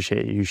 and I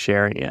appreciate you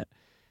sharing it.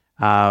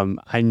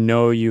 I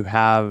know you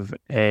have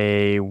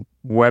a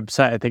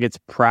website. I think it's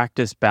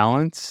Practice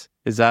Balance.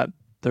 Is that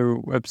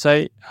the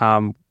website?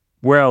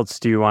 Where else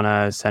do you want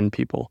to send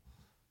people?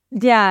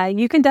 Yeah,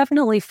 you can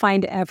definitely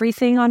find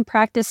everything on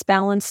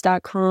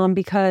practicebalance.com,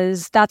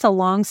 because that's a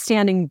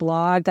long-standing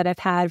blog that I've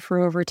had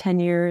for over 10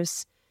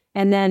 years.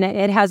 And then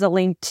it has a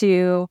link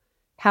to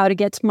how to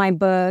get to my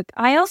book.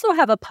 I also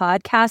have a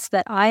podcast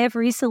that I have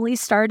recently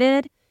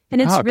started,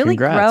 and it's really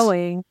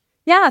growing.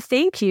 Yeah,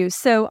 thank you.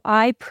 So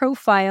I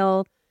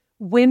profile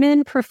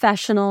women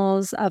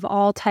professionals of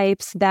all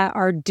types that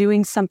are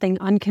doing something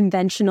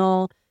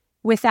unconventional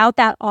without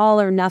that all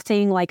or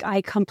nothing. Like,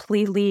 I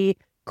completely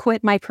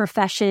quit my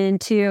profession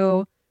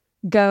to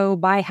go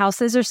buy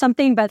houses or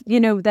something, but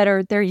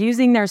they're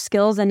using their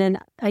skills in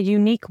a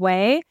unique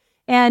way.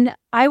 And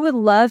I would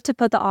love to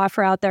put the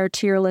offer out there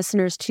to your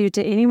listeners too,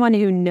 to anyone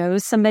who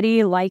knows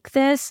somebody like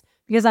this,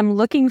 because I'm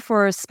looking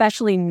for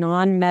especially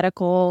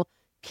non-medical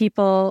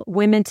people,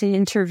 women to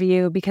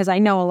interview, because I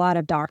know a lot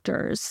of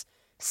doctors.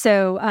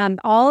 So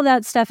all of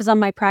that stuff is on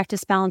my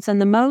Practice Balance,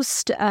 and the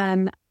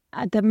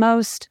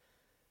most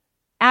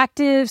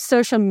active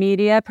social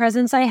media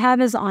presence I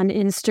have is on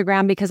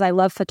Instagram, because I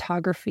love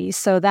photography.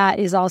 So that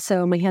is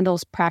also, my handle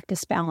is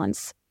Practice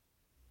Balance.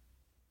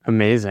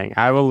 Amazing.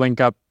 I will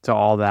link up to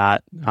all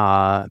that,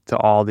 to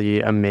all the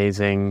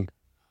amazing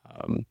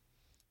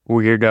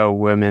weirdo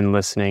women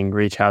listening.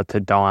 Reach out to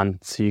Dawn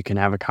so you can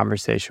have a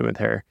conversation with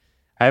her.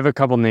 I have a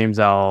couple names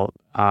I'll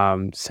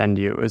send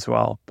you as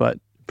well, but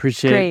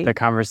appreciate the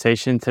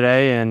conversation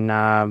today,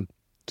 and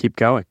keep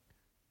going.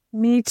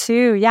 Me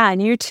too. Yeah,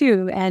 and you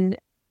too. And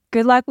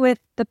good luck with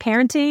the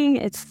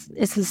parenting.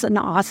 It's an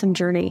awesome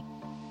journey.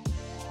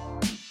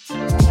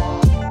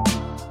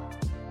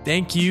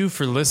 Thank you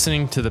for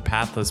listening to The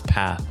Pathless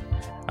Path.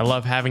 I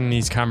love having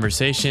these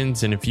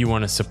conversations, and if you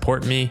want to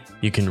support me,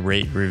 you can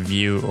rate,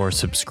 review, or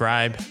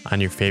subscribe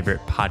on your favorite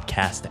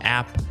podcast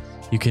app.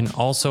 You can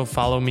also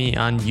follow me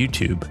on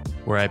YouTube,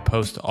 where I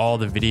post all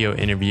the video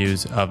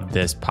interviews of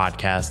this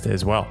podcast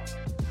as well.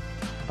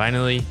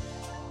 Finally,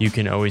 you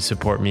can always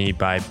support me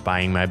by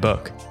buying my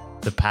book,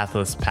 The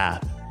Pathless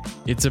Path.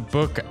 It's a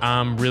book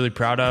I'm really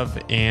proud of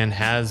and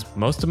has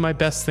most of my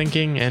best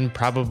thinking and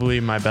probably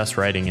my best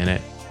writing in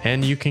it.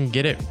 And you can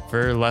get it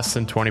for less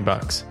than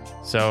 $20.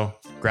 So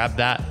grab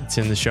that. It's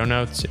in the show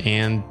notes.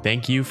 And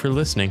thank you for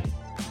listening.